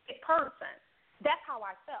person. That's how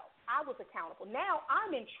I felt. I was accountable. Now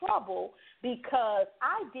I'm in trouble because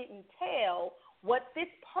I didn't tell what this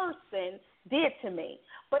person did to me.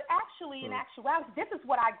 But actually, in actuality, this is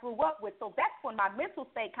what I grew up with. So that's when my mental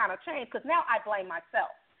state kind of changed, because now I blame myself.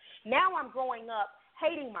 Now I'm growing up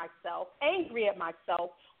hating myself, angry at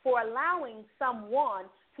myself for allowing someone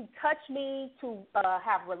to touch me, to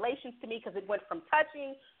have relations to me, because it went from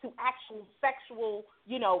touching to actual sexual,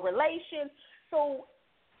 relations. So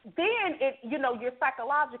then you're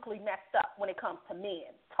psychologically messed up when it comes to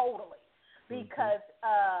men, totally, because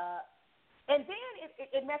and then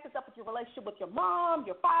it messes up with your relationship with your mom,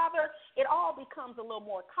 your father. It all becomes a little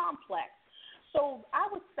more complex. So I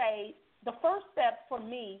would say the first step for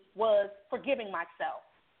me was forgiving myself,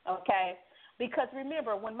 okay? Because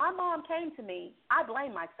remember, when my mom came to me, I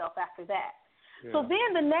blamed myself after that. Yeah. So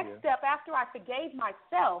then the next step, after I forgave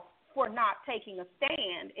myself for not taking a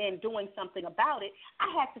stand and doing something about it,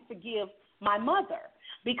 I had to forgive my mother.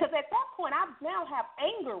 Because at that point, I now have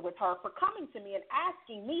anger with her for coming to me and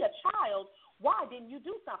asking me, a child, why didn't you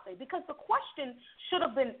do something? Because the question should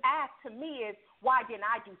have been asked to me is, why didn't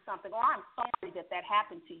I do something? Or I'm sorry that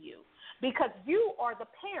happened to you. Because you are the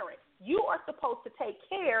parent. You are supposed to take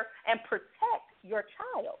care and protect your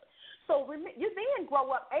child. So you then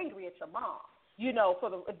grow up angry at your mom.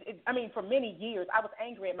 For many years, I was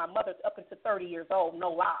angry at my mother up until 30 years old,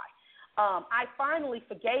 no lie. I finally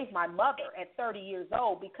forgave my mother at 30 years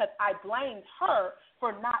old because I blamed her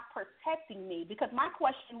for not protecting me. Because my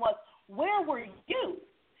question was, where were you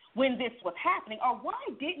when this was happening? Or why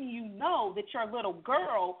didn't you know that your little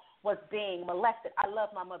girl was being molested? I love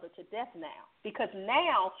my mother to death now, because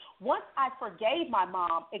now, once I forgave my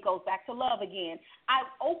mom, it goes back to love again.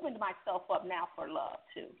 I've opened myself up now for love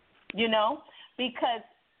too, because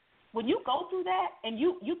when you go through that and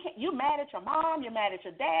you're mad at your mom, you're mad at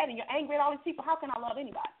your dad, and you're angry at all these people, how can I love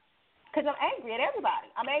anybody? Because I'm angry at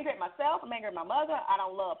everybody. I'm angry at myself. I'm angry at my mother. I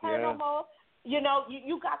don't love her no more. You know,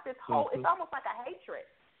 you got this whole. It's almost like a hatred.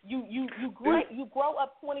 You grow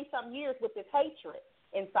up 20-some years with this hatred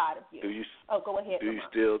inside of you. Go ahead.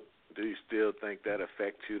 Do you still think that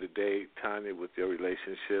affects you today, Tonya, with your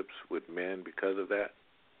relationships with men because of that?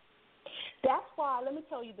 That's why. Let me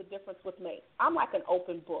tell you the difference with me. I'm like an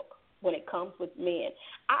open book when it comes with men.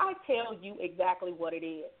 I tell you exactly what it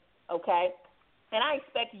is. Okay. And I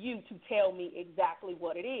expect you to tell me exactly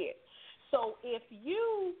what it is. So if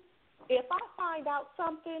I find out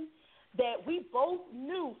something that we both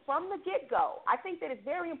knew from the get-go, I think that it's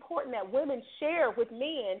very important that women share with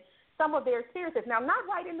men some of their experiences. Now, not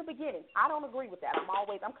right in the beginning. I don't agree with that. I'm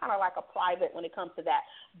kind of like a private when it comes to that.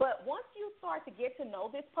 But once you start to get to know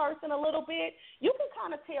this person a little bit, you can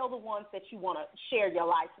kind of tell the ones that you want to share your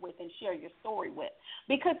life with and share your story with.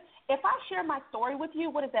 Because if I share my story with you,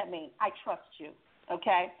 what does that mean? I trust you,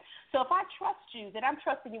 okay? So if I trust you, then I'm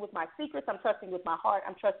trusting you with my secrets, I'm trusting you with my heart,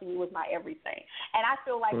 I'm trusting you with my everything. And I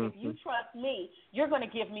feel like if you trust me, you're going to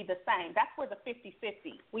give me the same. That's where the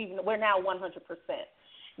 50-50, we're now 100%.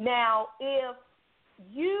 Now, if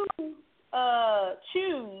you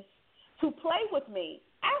choose to play with me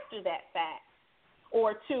after that fact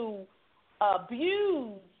or to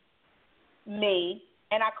abuse me,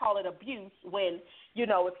 and I call it abuse when, you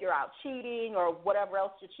know, if you're out cheating or whatever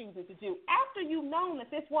else you're choosing to do, after you've known that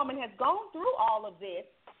this woman has gone through all of this,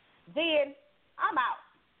 then I'm out.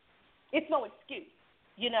 It's no excuse.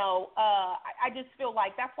 You know, I just feel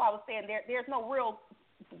like that's why I was saying there's no real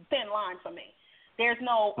thin line for me. There's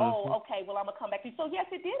no, okay, well, I'm going to come back to you. So, yes,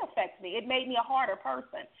 it did affect me. It made me a harder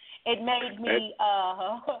person. It made me,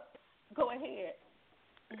 go ahead.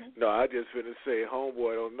 No, I just finna say,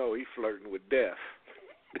 homeboy don't know. He flirting with death.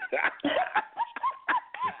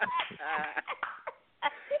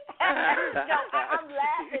 I'm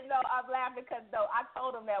laughing. No, I'm laughing because, I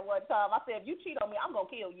told him that one time. I said, if you cheat on me, I'm going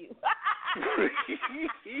to kill you.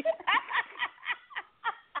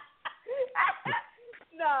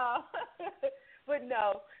 No. But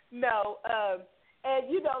no. And,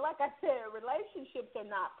 you know, like I said, relationships are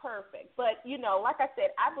not perfect. But, you know, like I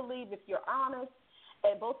said, I believe if you're honest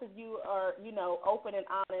and both of you are, you know, open and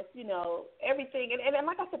honest, you know, everything. And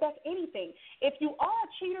like I said, that's anything. If you are a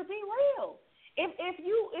cheater, be real. If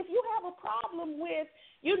you have a problem with,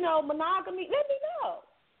 you know, monogamy, let me know.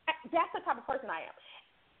 That's the type of person I am.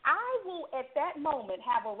 I will, at that moment,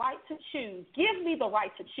 have a right to choose. Give me the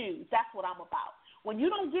right to choose. That's what I'm about. When you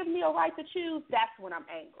don't give me a right to choose, that's when I'm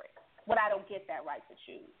angry, when I don't get that right to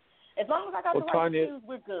choose. As long as I got the right to choose,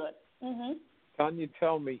 we're good. Tonya,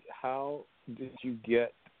 tell me, how did you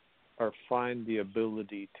get or find the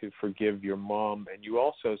ability to forgive your mom? And you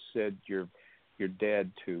also said your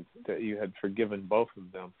dad, too, that you had forgiven both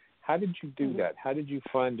of them. How did you do that? How did you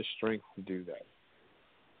find the strength to do that?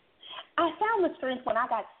 I found the strength when I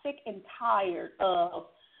got sick and tired of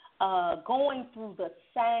going through the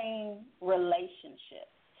same relationship.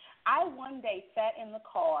 I one day sat in the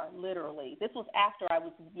car, literally. This was after I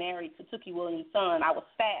was married to Tookie Williams' son. I was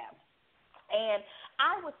stabbed. And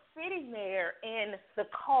I was sitting there in the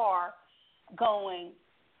car going,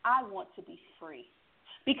 I want to be free.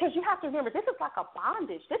 Because you have to remember, this is like a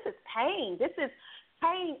bondage. This is pain. This is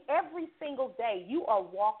pain every single day. You are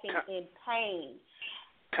walking in pain.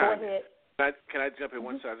 Go ahead. Can I jump in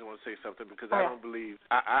one second? I just want to say something because I don't believe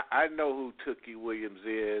 – I know who Tookie Williams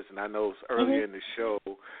is, and I know earlier in the show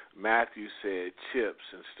Matthew said Chips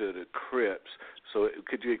instead of Crips. So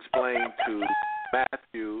could you explain to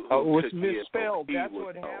Matthew who it's Tookie misspelled. is? That's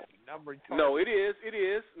what happened. No, it is. It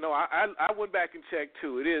is. No, I went back and checked,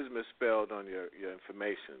 too. It is misspelled on your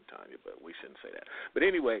information, Tonya, but we shouldn't say that. But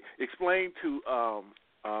anyway, explain to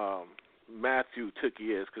Matthew Tookie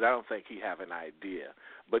is, because I don't think he have an idea.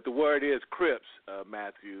 But the word is Crips,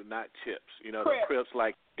 Matthew, not Chips. You know, the Crips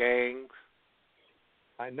like gangs.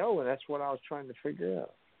 I know, and that's what I was trying to figure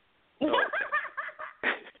out.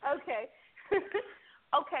 Okay.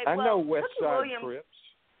 Okay, I know West Tookie Side Williams. Crips.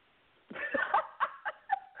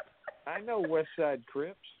 I know West Side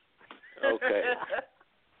Crips. Okay.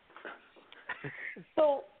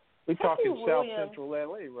 So we're talking South Williams, Central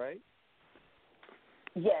LA, right?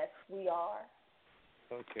 Yes, we are.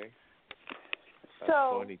 Okay.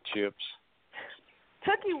 So, funny, Chips.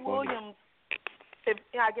 Tookie Williams,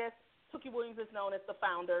 I guess Tookie Williams is known as the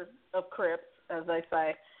founder of Crips, as they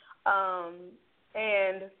say.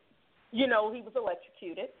 And, you know, he was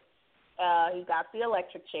electrocuted. He got the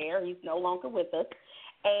electric chair. He's no longer with us.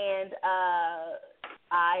 And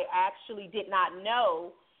I actually did not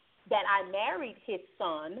know that I married his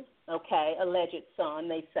son okay, alleged son,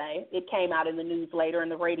 they say. It came out in the news later, in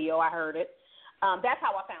the radio, I heard it. That's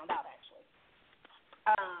how I found out, actually.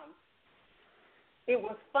 It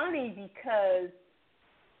was funny because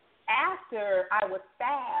after I was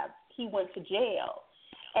stabbed, he went to jail.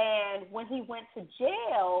 And when he went to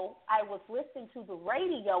jail, I was listening to the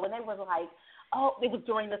radio, and they were like, oh, it was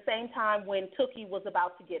during the same time when Tookie was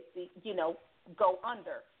about to get, go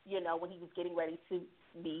under, when he was getting ready to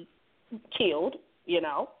be killed,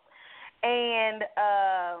 And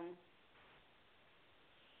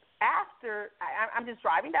after, I'm just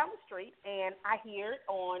driving down the street, and I hear it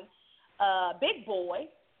on Big Boy.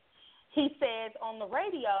 He says on the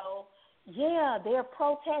radio, yeah, they're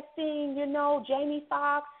protesting, Jaime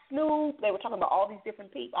Foxx, Snoop. They were talking about all these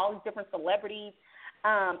different people, all these different celebrities.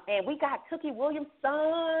 And we got Tookie Williams'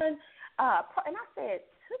 son. And I said,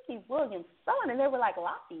 Tookie Williams' son? And they were like,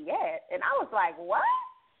 Lafayette. And I was like, what?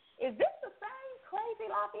 Is this the same crazy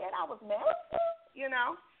Lafayette I was married to?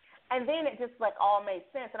 And then it just, all made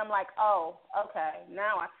sense. And I'm like, oh, okay,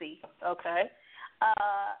 now I see. Okay.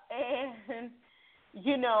 And,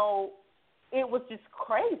 it was just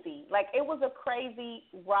crazy. It was a crazy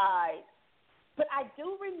ride. But I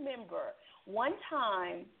do remember one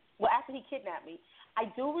time, after he kidnapped me,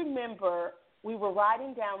 I do remember we were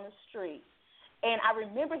riding down the street, and I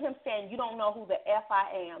remember him saying, you don't know who the F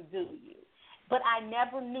I am, do you? But I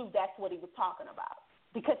never knew that's what he was talking about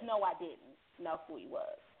because, no, I didn't know who he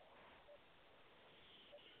was.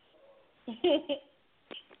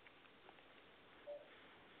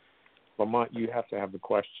 Lamont, you have to have the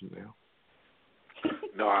question now.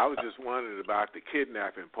 No, I was just wondering about the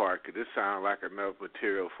kidnapping part because this sounds like enough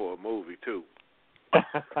material for a movie, too. I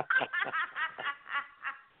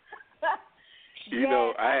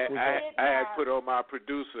had put on my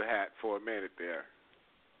producer hat for a minute there.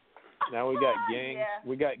 Now we got gangs. Yeah.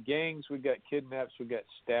 We got gangs. We got kidnaps. We got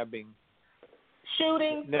stabbing,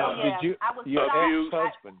 shooting. Now, did your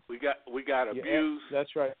ex-husband? We got abuse.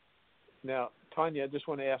 That's right. Now, Tonya, I just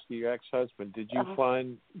want to ask you, your ex-husband. Did you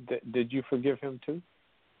find that? Did you forgive him too?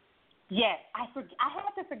 Yes, I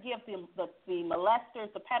had to forgive the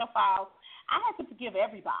molesters, the pedophiles. I had to forgive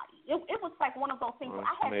everybody. It was like one of those things where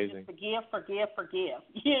I had to just forgive. I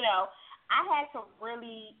had to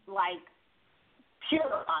really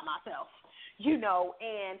purify myself, and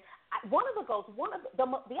one of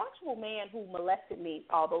the actual man who molested me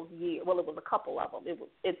all those years. Well, it was a couple of them.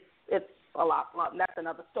 It's a lot. That's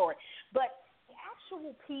another story. But the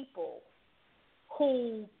actual people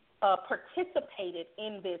who participated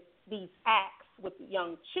in these acts with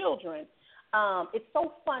young children, it's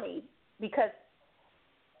so funny because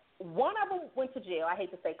one of them went to jail. I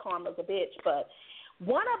hate to say karma's a bitch, but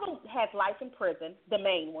one of them has life in prison, the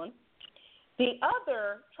main one. The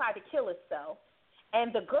other tried to kill herself,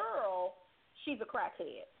 and the girl, she's a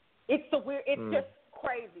crackhead. It's just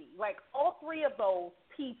crazy. All three of those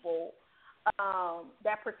people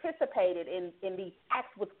that participated in these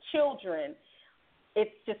acts with children,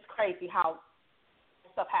 it's just crazy how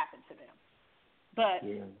stuff happened to them. But,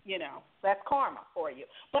 that's karma for you.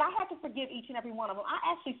 But I had to forgive each and every one of them. I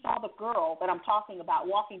actually saw the girl that I'm talking about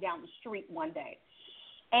walking down the street one day.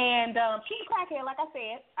 And she's a crackhead, like I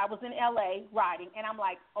said. I was in L.A. riding, and I'm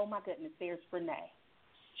like, oh, my goodness, there's Renee.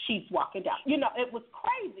 She's walking down. It was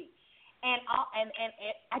crazy. And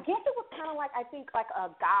I guess it was kind of like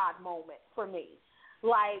a God moment for me.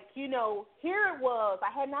 Here it was.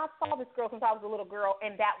 I had not saw this girl since I was a little girl,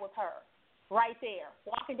 and that was her right there,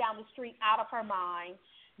 walking down the street out of her mind,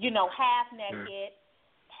 half naked.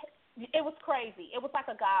 It was crazy. It was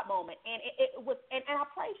like a God moment. And it was, and I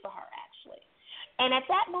prayed for her, actually. And at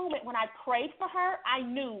that moment, when I prayed for her, I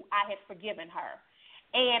knew I had forgiven her.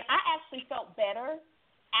 And I actually felt better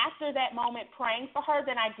after that moment praying for her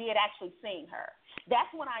than I did actually seeing her.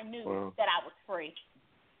 That's when I knew that I was free.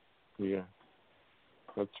 Yeah,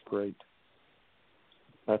 that's great.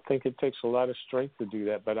 I think it takes a lot of strength to do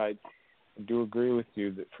that, but I do agree with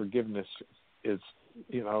you that forgiveness is,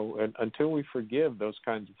 and until we forgive those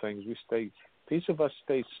kinds of things, piece of us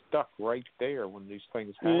stay stuck right there when these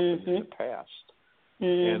things happen in the past.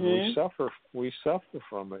 And we suffer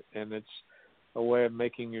from it, and it's a way of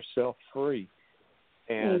making yourself free.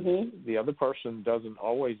 And the other person doesn't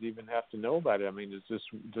always even have to know about it. I mean, does this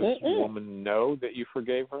woman know that you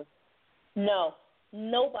forgave her? No,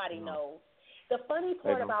 nobody knows. The funny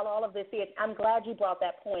part about all of this is, I'm glad you brought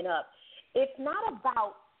that point up. It's not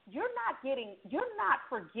about, you're not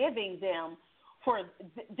forgiving them for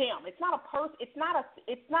them. It's not a person.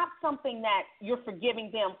 It's not something that you're forgiving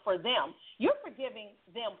them for them. You're forgiving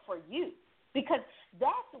them for you, because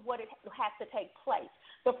that's what it has to take place.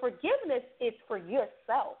 The forgiveness is for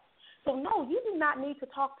yourself. So, no, you do not need to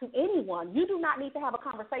talk to anyone. You do not need to have a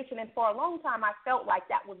conversation. And for a long time, I felt like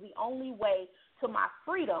that was the only way to my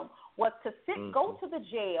freedom was to go to the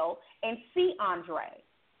jail and see Andre,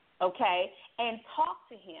 okay, and talk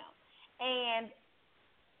to him. And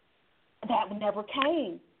that never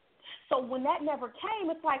came. So when that never came,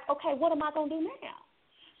 it's like, okay, what am I going to do now?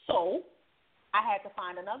 So I had to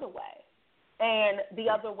find another way. And the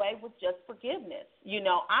other way was just forgiveness.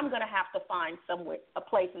 I'm going to have to find a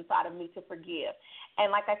place inside of me to forgive.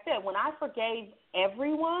 And like I said, when I forgave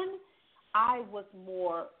everyone, I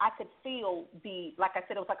could feel like I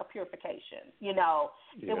said, it was like a purification, It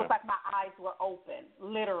was like my eyes were open,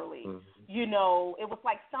 literally. It was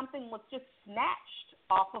like something was just snatched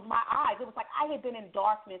off of my eyes. It was like I had been in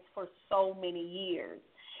darkness for so many years.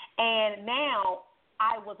 And now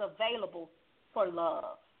I was available for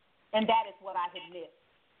love. And that is what I had missed.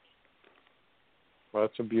 Well,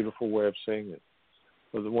 that's a beautiful way of saying it.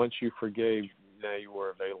 So once you forgave, now you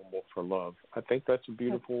were available for love. I think that's a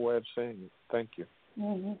beautiful way of saying it. Thank you.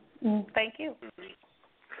 Thank you.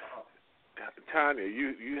 Tonya,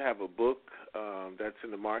 you have a book that's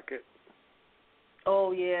in the market?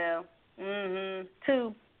 Oh, yeah.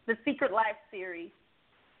 2, the Secret Life series.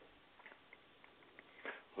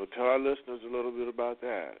 Well, tell our listeners a little bit about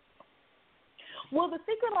that. Well, the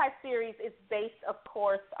Secret Life series is based, of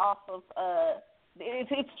course, off of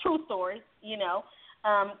it's true stories,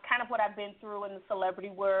 kind of what I've been through in the celebrity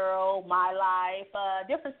world, my life,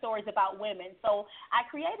 different stories about women. So I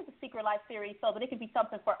created the Secret Life series so that it could be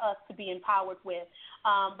something for us to be empowered with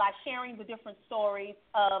by sharing the different stories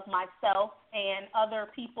of myself and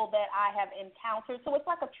other people that I have encountered. So it's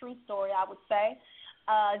like a true story, I would say.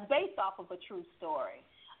 It's based off of a true story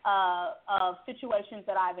of situations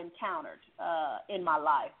that I've encountered in my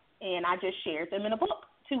life, and I just shared them in a book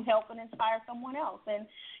to help and inspire someone else, and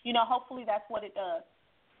hopefully that's what it does.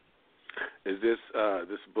 Is this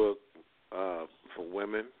book for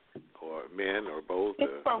women or men or both?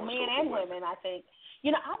 It's for men and women, I think.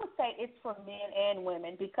 I would say it's for men and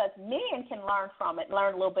women because men can learn from it,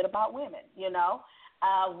 learn a little bit about women.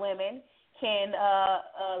 Women can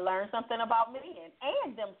learn something about men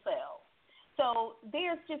and themselves. So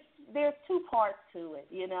there's 2 parts to it,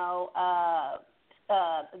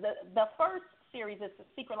 The first series is The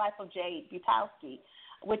Secret Life of Jade Butowski,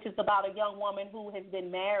 which is about a young woman who has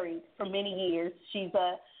been married for many years. She's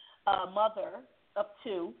a mother of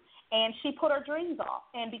 2, and she put her dreams off.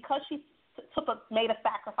 And because she made a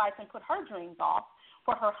sacrifice and put her dreams off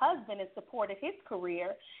for her husband and supported his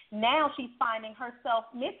career, now she's finding herself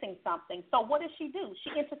missing something. So what does she do?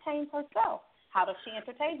 She entertains herself. How does she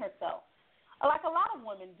entertain herself? Like a lot of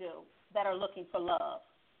women do that are looking for love,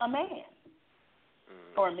 a man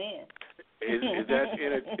or men. Is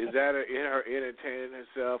that her entertaining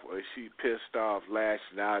herself, or is she pissed off,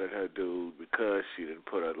 lashing out at her dude because she didn't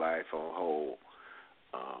put her life on hold?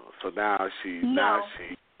 So now she's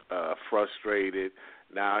frustrated.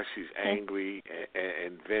 Now she's angry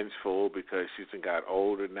and vengeful because she's got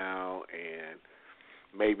older now, and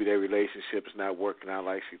maybe their relationship is not working out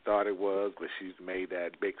like she thought it was, but she's made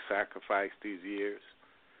that big sacrifice these years.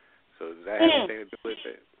 So does that have anything to do with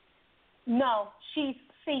it? No, she's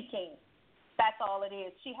seeking. That's all it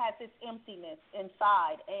is. She has this emptiness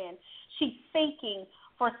inside, and she's seeking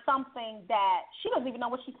for something that she doesn't even know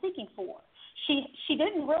what she's seeking for. She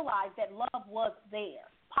didn't realize that love was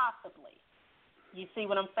there, possibly. You see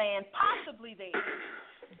what I'm saying? Possibly there.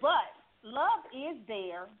 But love is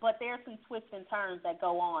there, but there's some twists and turns that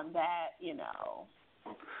go on that,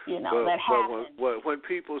 that happen. But when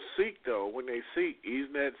people seek, though, when they seek,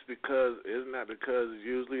 isn't that because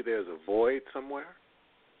usually there's a void somewhere?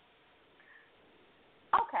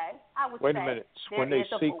 Okay, I would say. Wait a minute. When they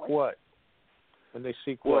seek what? When they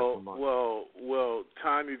seek what? Well,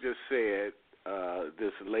 Tonya just said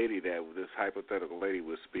this hypothetical lady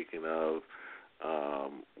was speaking of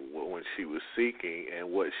when she was seeking,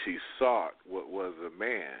 and what she sought was a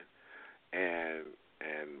man, and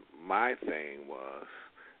my thing was,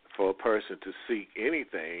 for a person to seek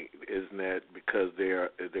anything, isn't that because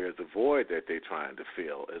there's a void that they're trying to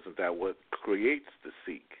fill? Isn't that what creates the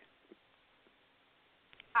seek?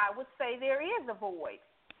 I would say there is a void,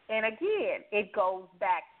 and again, it goes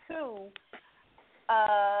back to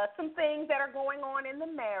some things that are going on in the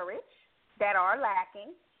marriage that are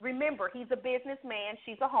lacking. Remember, he's a businessman.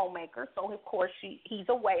 She's a homemaker, so of course he's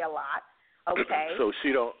away a lot. Okay. So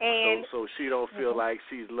she don't. So she don't feel like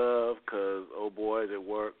she's loved because old boy's at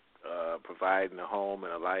work providing a home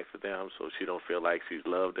and a life for them. So she don't feel like she's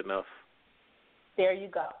loved enough. There you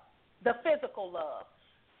go. The physical love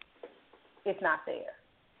is not there.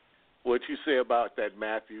 What you say about that,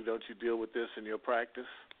 Matthew? Don't you deal with this in your practice?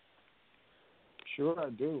 Sure, I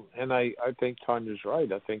do, and I think Tonya's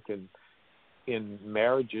right. I think in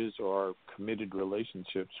marriages or committed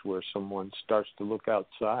relationships where someone starts to look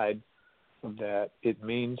outside of that, it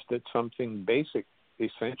means that something basic,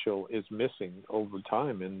 essential is missing over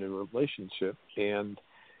time in the relationship, and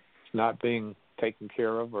it's not being taken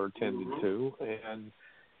care of or attended to, and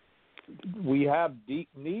we have deep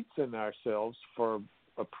needs in ourselves for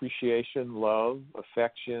appreciation, love,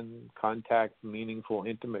 affection, contact, meaningful,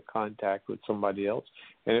 intimate contact with somebody else.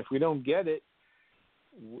 And if we don't get it,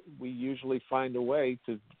 we usually find a way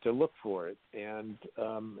to look for it. And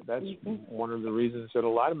that's one of the reasons that a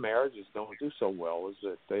lot of marriages don't do so well, is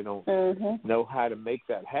that they don't know how to make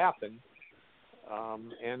that happen.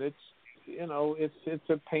 And it's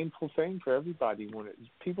a painful thing for everybody when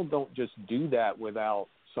people don't just do that without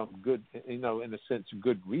some good, in a sense,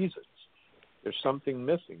 good reasons. There's something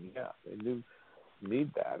missing. Yeah, they do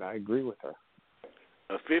need that. I agree with her.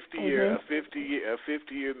 A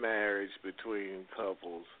 50-year marriage between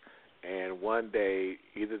couples, and one day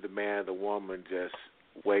either the man or the woman just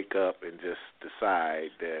wake up and just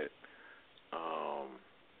decide that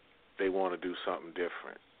they want to do something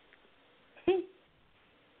different.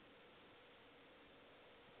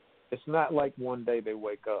 It's not like one day they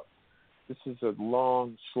wake up. This is a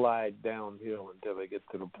long slide downhill until they get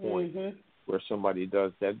to the point where somebody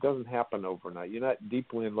does that. It doesn't happen overnight. You're not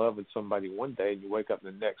deeply in love with somebody one day and you wake up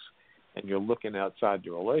the next and you're looking outside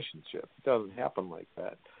your relationship. It doesn't happen like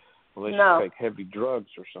that unless you take heavy drugs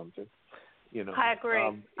or something. I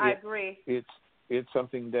agree. I agree. It's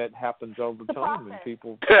something that happens over time, and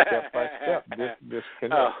people step by step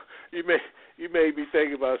disconnect. Oh, you made me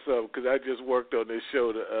think about something, because I just worked on this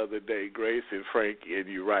show the other day, Grace and Frankie, and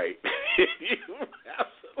you're right. You're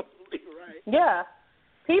absolutely right. Yeah.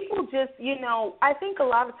 People just, I think a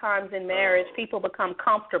lot of times in marriage, people become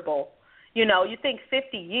comfortable. You think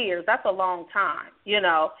 50 years, that's a long time,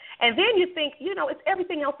 And then you think, it's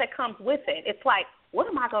everything else that comes with it. It's like, what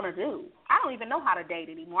am I going to do? I don't even know how to date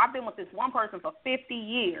anymore. I've been with this one person for 50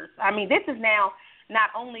 years. I mean, this is now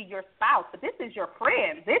not only your spouse, but this is your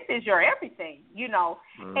friend. This is your everything,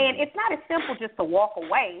 And it's not as simple just to walk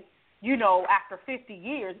away, after 50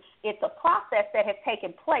 years. It's a process that has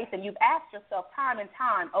taken place, and you've asked yourself time and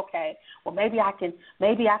time, okay, well, maybe I can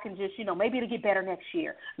just, maybe it'll get better next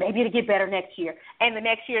year. Maybe it'll get better next year. And the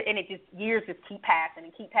next year, and years just keep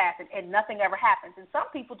passing, and nothing ever happens. And some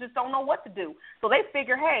people just don't know what to do. So they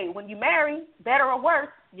figure, hey, when you marry, better or worse,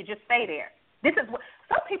 you just stay there. This is what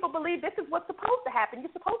some people believe. This is what's supposed to happen.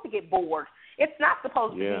 You're supposed to get bored. It's not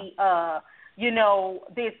supposed to be,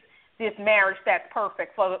 this marriage that's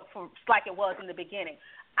perfect for like it was in the beginning.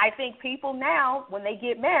 I think people now, when they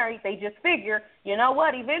get married, they just figure, you know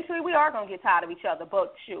what, eventually we are going to get tired of each other.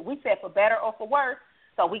 But shoot, we said for better or for worse,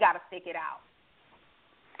 so we got to stick it out.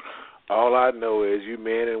 All I know is you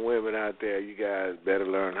men and women out there, you guys better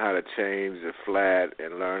learn how to change the flat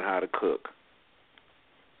and learn how to cook.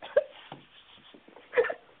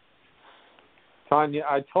 Tonya,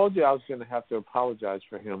 I told you I was going to have to apologize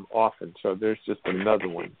for him often, so there's just another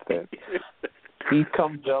one that he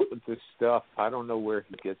comes up with this stuff. I don't know where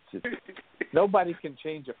he gets it. Nobody can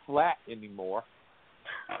change a flat anymore.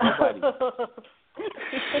 Nobody.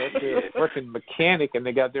 They're a freaking mechanic, and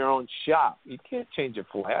they got their own shop. You can't change a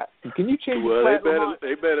flat. Can you change a flat? Well,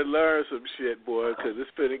 they better learn some shit, boy, because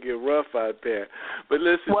it's going to get rough out there. But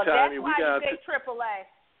listen, Tonya, we got to AAA.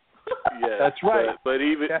 Yeah, that's right. But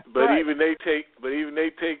even they take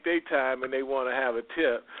their time and they want to have a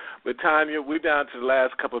tip. But Tonya, we're down to the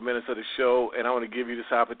last couple of minutes of the show, and I want to give you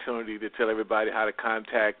this opportunity to tell everybody how to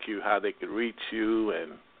contact you, how they can reach you,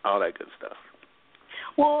 and all that good stuff.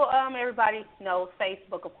 Well, everybody knows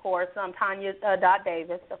Facebook, of course.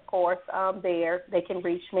 Tonya.Davis, of course. There they can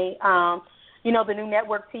reach me. The New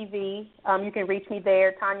Network TV. You can reach me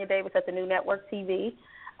there, Tonya Davis at the New Network TV.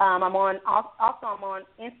 I'm on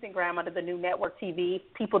Instagram under the New Network TV.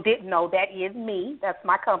 People didn't know that is me. That's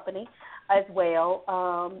my company as well.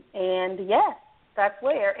 And yes, that's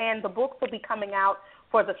where. And the books will be coming out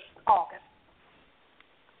for the August.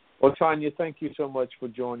 Well, Tonya, thank you so much for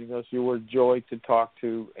joining us. You were a joy to talk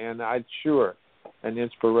to, and I'm sure an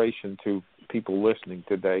inspiration to people listening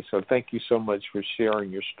today. So thank you so much for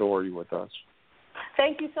sharing your story with us.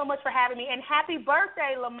 Thank you so much for having me, and happy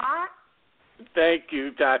birthday, Lamont. Thank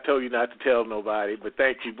you. I told you not to tell nobody, but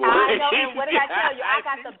thank you, boy. I know, and what did I tell you? I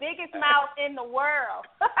got the biggest mouth in the world.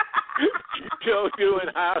 You in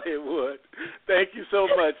Hollywood. Thank you so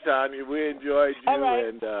much, Tonya. We enjoyed you,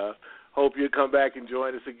 and hope you come back and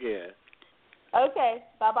join us again. Okay.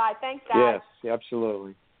 Bye-bye. Thanks, guys. Yes,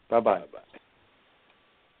 absolutely. Bye-bye.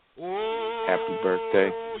 Oh, happy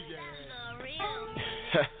birthday.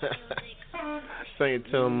 Yeah. sing it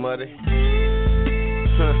to him, Muddy.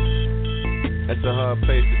 That's a hard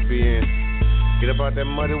place to be in. Get up out that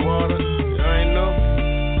muddy water, you ain't know?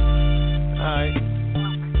 Alright.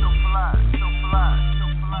 So fly.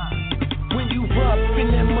 When you up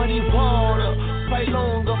in that muddy water, fight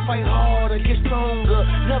longer, fight harder, get stronger,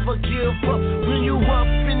 never give up. When you up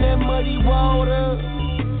in that muddy water,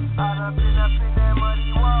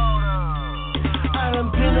 I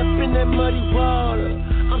done been up in that muddy water.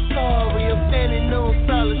 I'm sorry, I'm standing on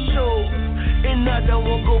solid shores, and I don't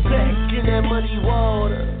wanna go back in that muddy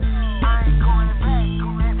water. I ain't going back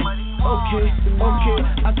on that muddy water. Okay,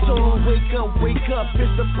 I told her wake up,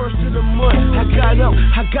 it's the first of the month. I got up,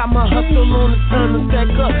 I got my hustle on, it's time to stack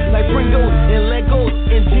up, like Pringles and Legos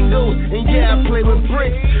and Jingles, and yeah, I play with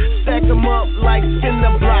bricks. Stack them up like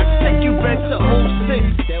cinder blocks, take you back to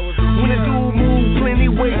 06. When the dude move plenty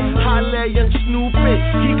weight, holla at young Snoopy,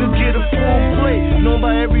 he could get a full plate. Known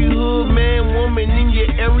by every hood, man, woman in your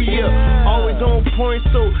area. Always on point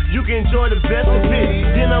so you can enjoy the best of it.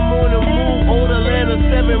 Then I'm on the move, old Atlanta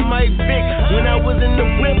 7 Mike Vick. When I was in the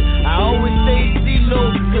whip, I always stayed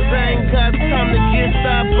D-low, cause I ain't got time to get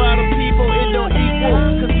stopped by the people, it don't equal,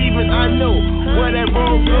 cause even I know where that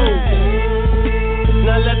road goes.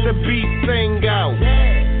 Now let the beat sing out.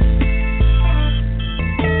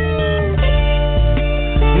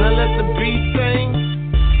 Now let the beat sing.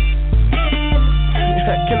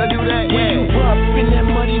 Can I do that? When you up in that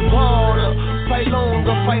muddy water, fight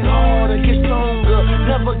longer, fight harder, get stronger,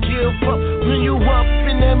 never give up. When you up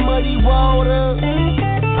in that muddy water,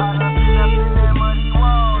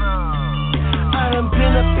 I done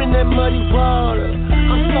been up in that muddy water.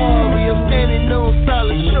 I'm sorry, I'm standing on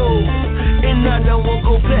solid shores, and I don't wanna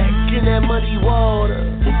go back in that muddy water.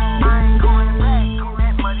 I ain't going back on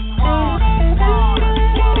that muddy water.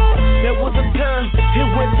 There was a time, it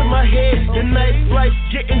went to my head. The nightlife,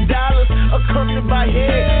 getting dollars, accompanied by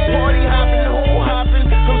head. Party hopping, hole hopping,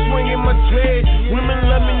 I'm swinging my dread. Women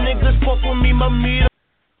love me, niggas fuck with me, my meter.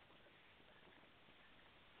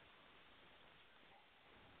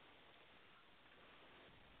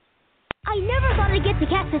 I never thought I'd get to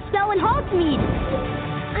catch the spell in Hogsmeade.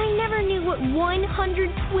 I never knew what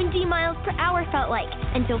 120 miles per hour felt like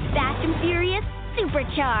until Fast and Furious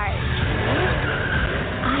Supercharged.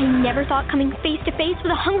 I never thought coming face to face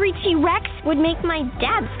with a hungry T-Rex would make my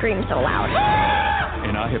dad scream so loud.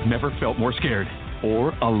 And I have never felt more scared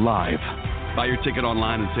or alive. Buy your ticket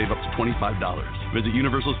online and save up to $25. Visit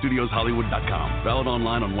UniversalStudiosHollywood.com. Valid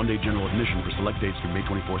online on one-day general admission for select dates through May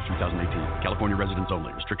 24th, 2018. California residents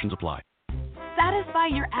only. Restrictions apply. Satisfy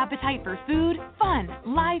your appetite for food, fun,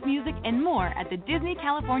 live music, and more at the Disney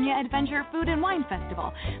California Adventure Food and Wine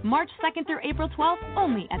Festival, March 2nd through April 12th,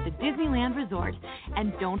 only at the Disneyland Resort.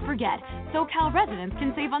 And don't forget, SoCal residents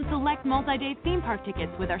can save on select multi-day theme park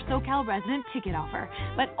tickets with our SoCal resident ticket offer,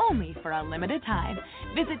 but only for a limited time.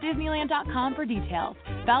 Visit Disneyland.com for details.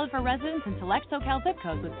 Valid for residents in select SoCal zip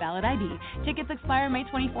codes with valid ID. Tickets expire May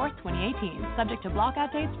 24th, 2018, subject to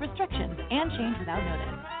blockout dates, restrictions, and change without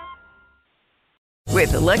notice.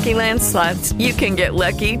 With the Lucky Land Slots, you can get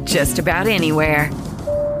lucky just about anywhere.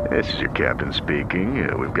 This is your captain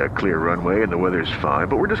speaking. We've got clear runway and the weather's fine,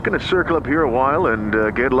 but we're just going to circle up here a while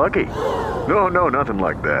and get lucky. No, nothing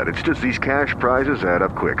like that. It's just these cash prizes add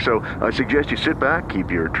up quick. So I suggest you sit back, keep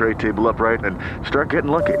your tray table upright, and start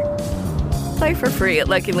getting lucky. Play for free at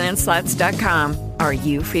LuckyLandSlots.com. Are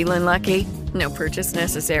you feeling lucky? No purchase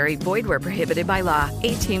necessary. Void where prohibited by law.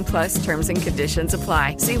 18+ terms and conditions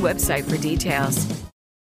apply. See website for details.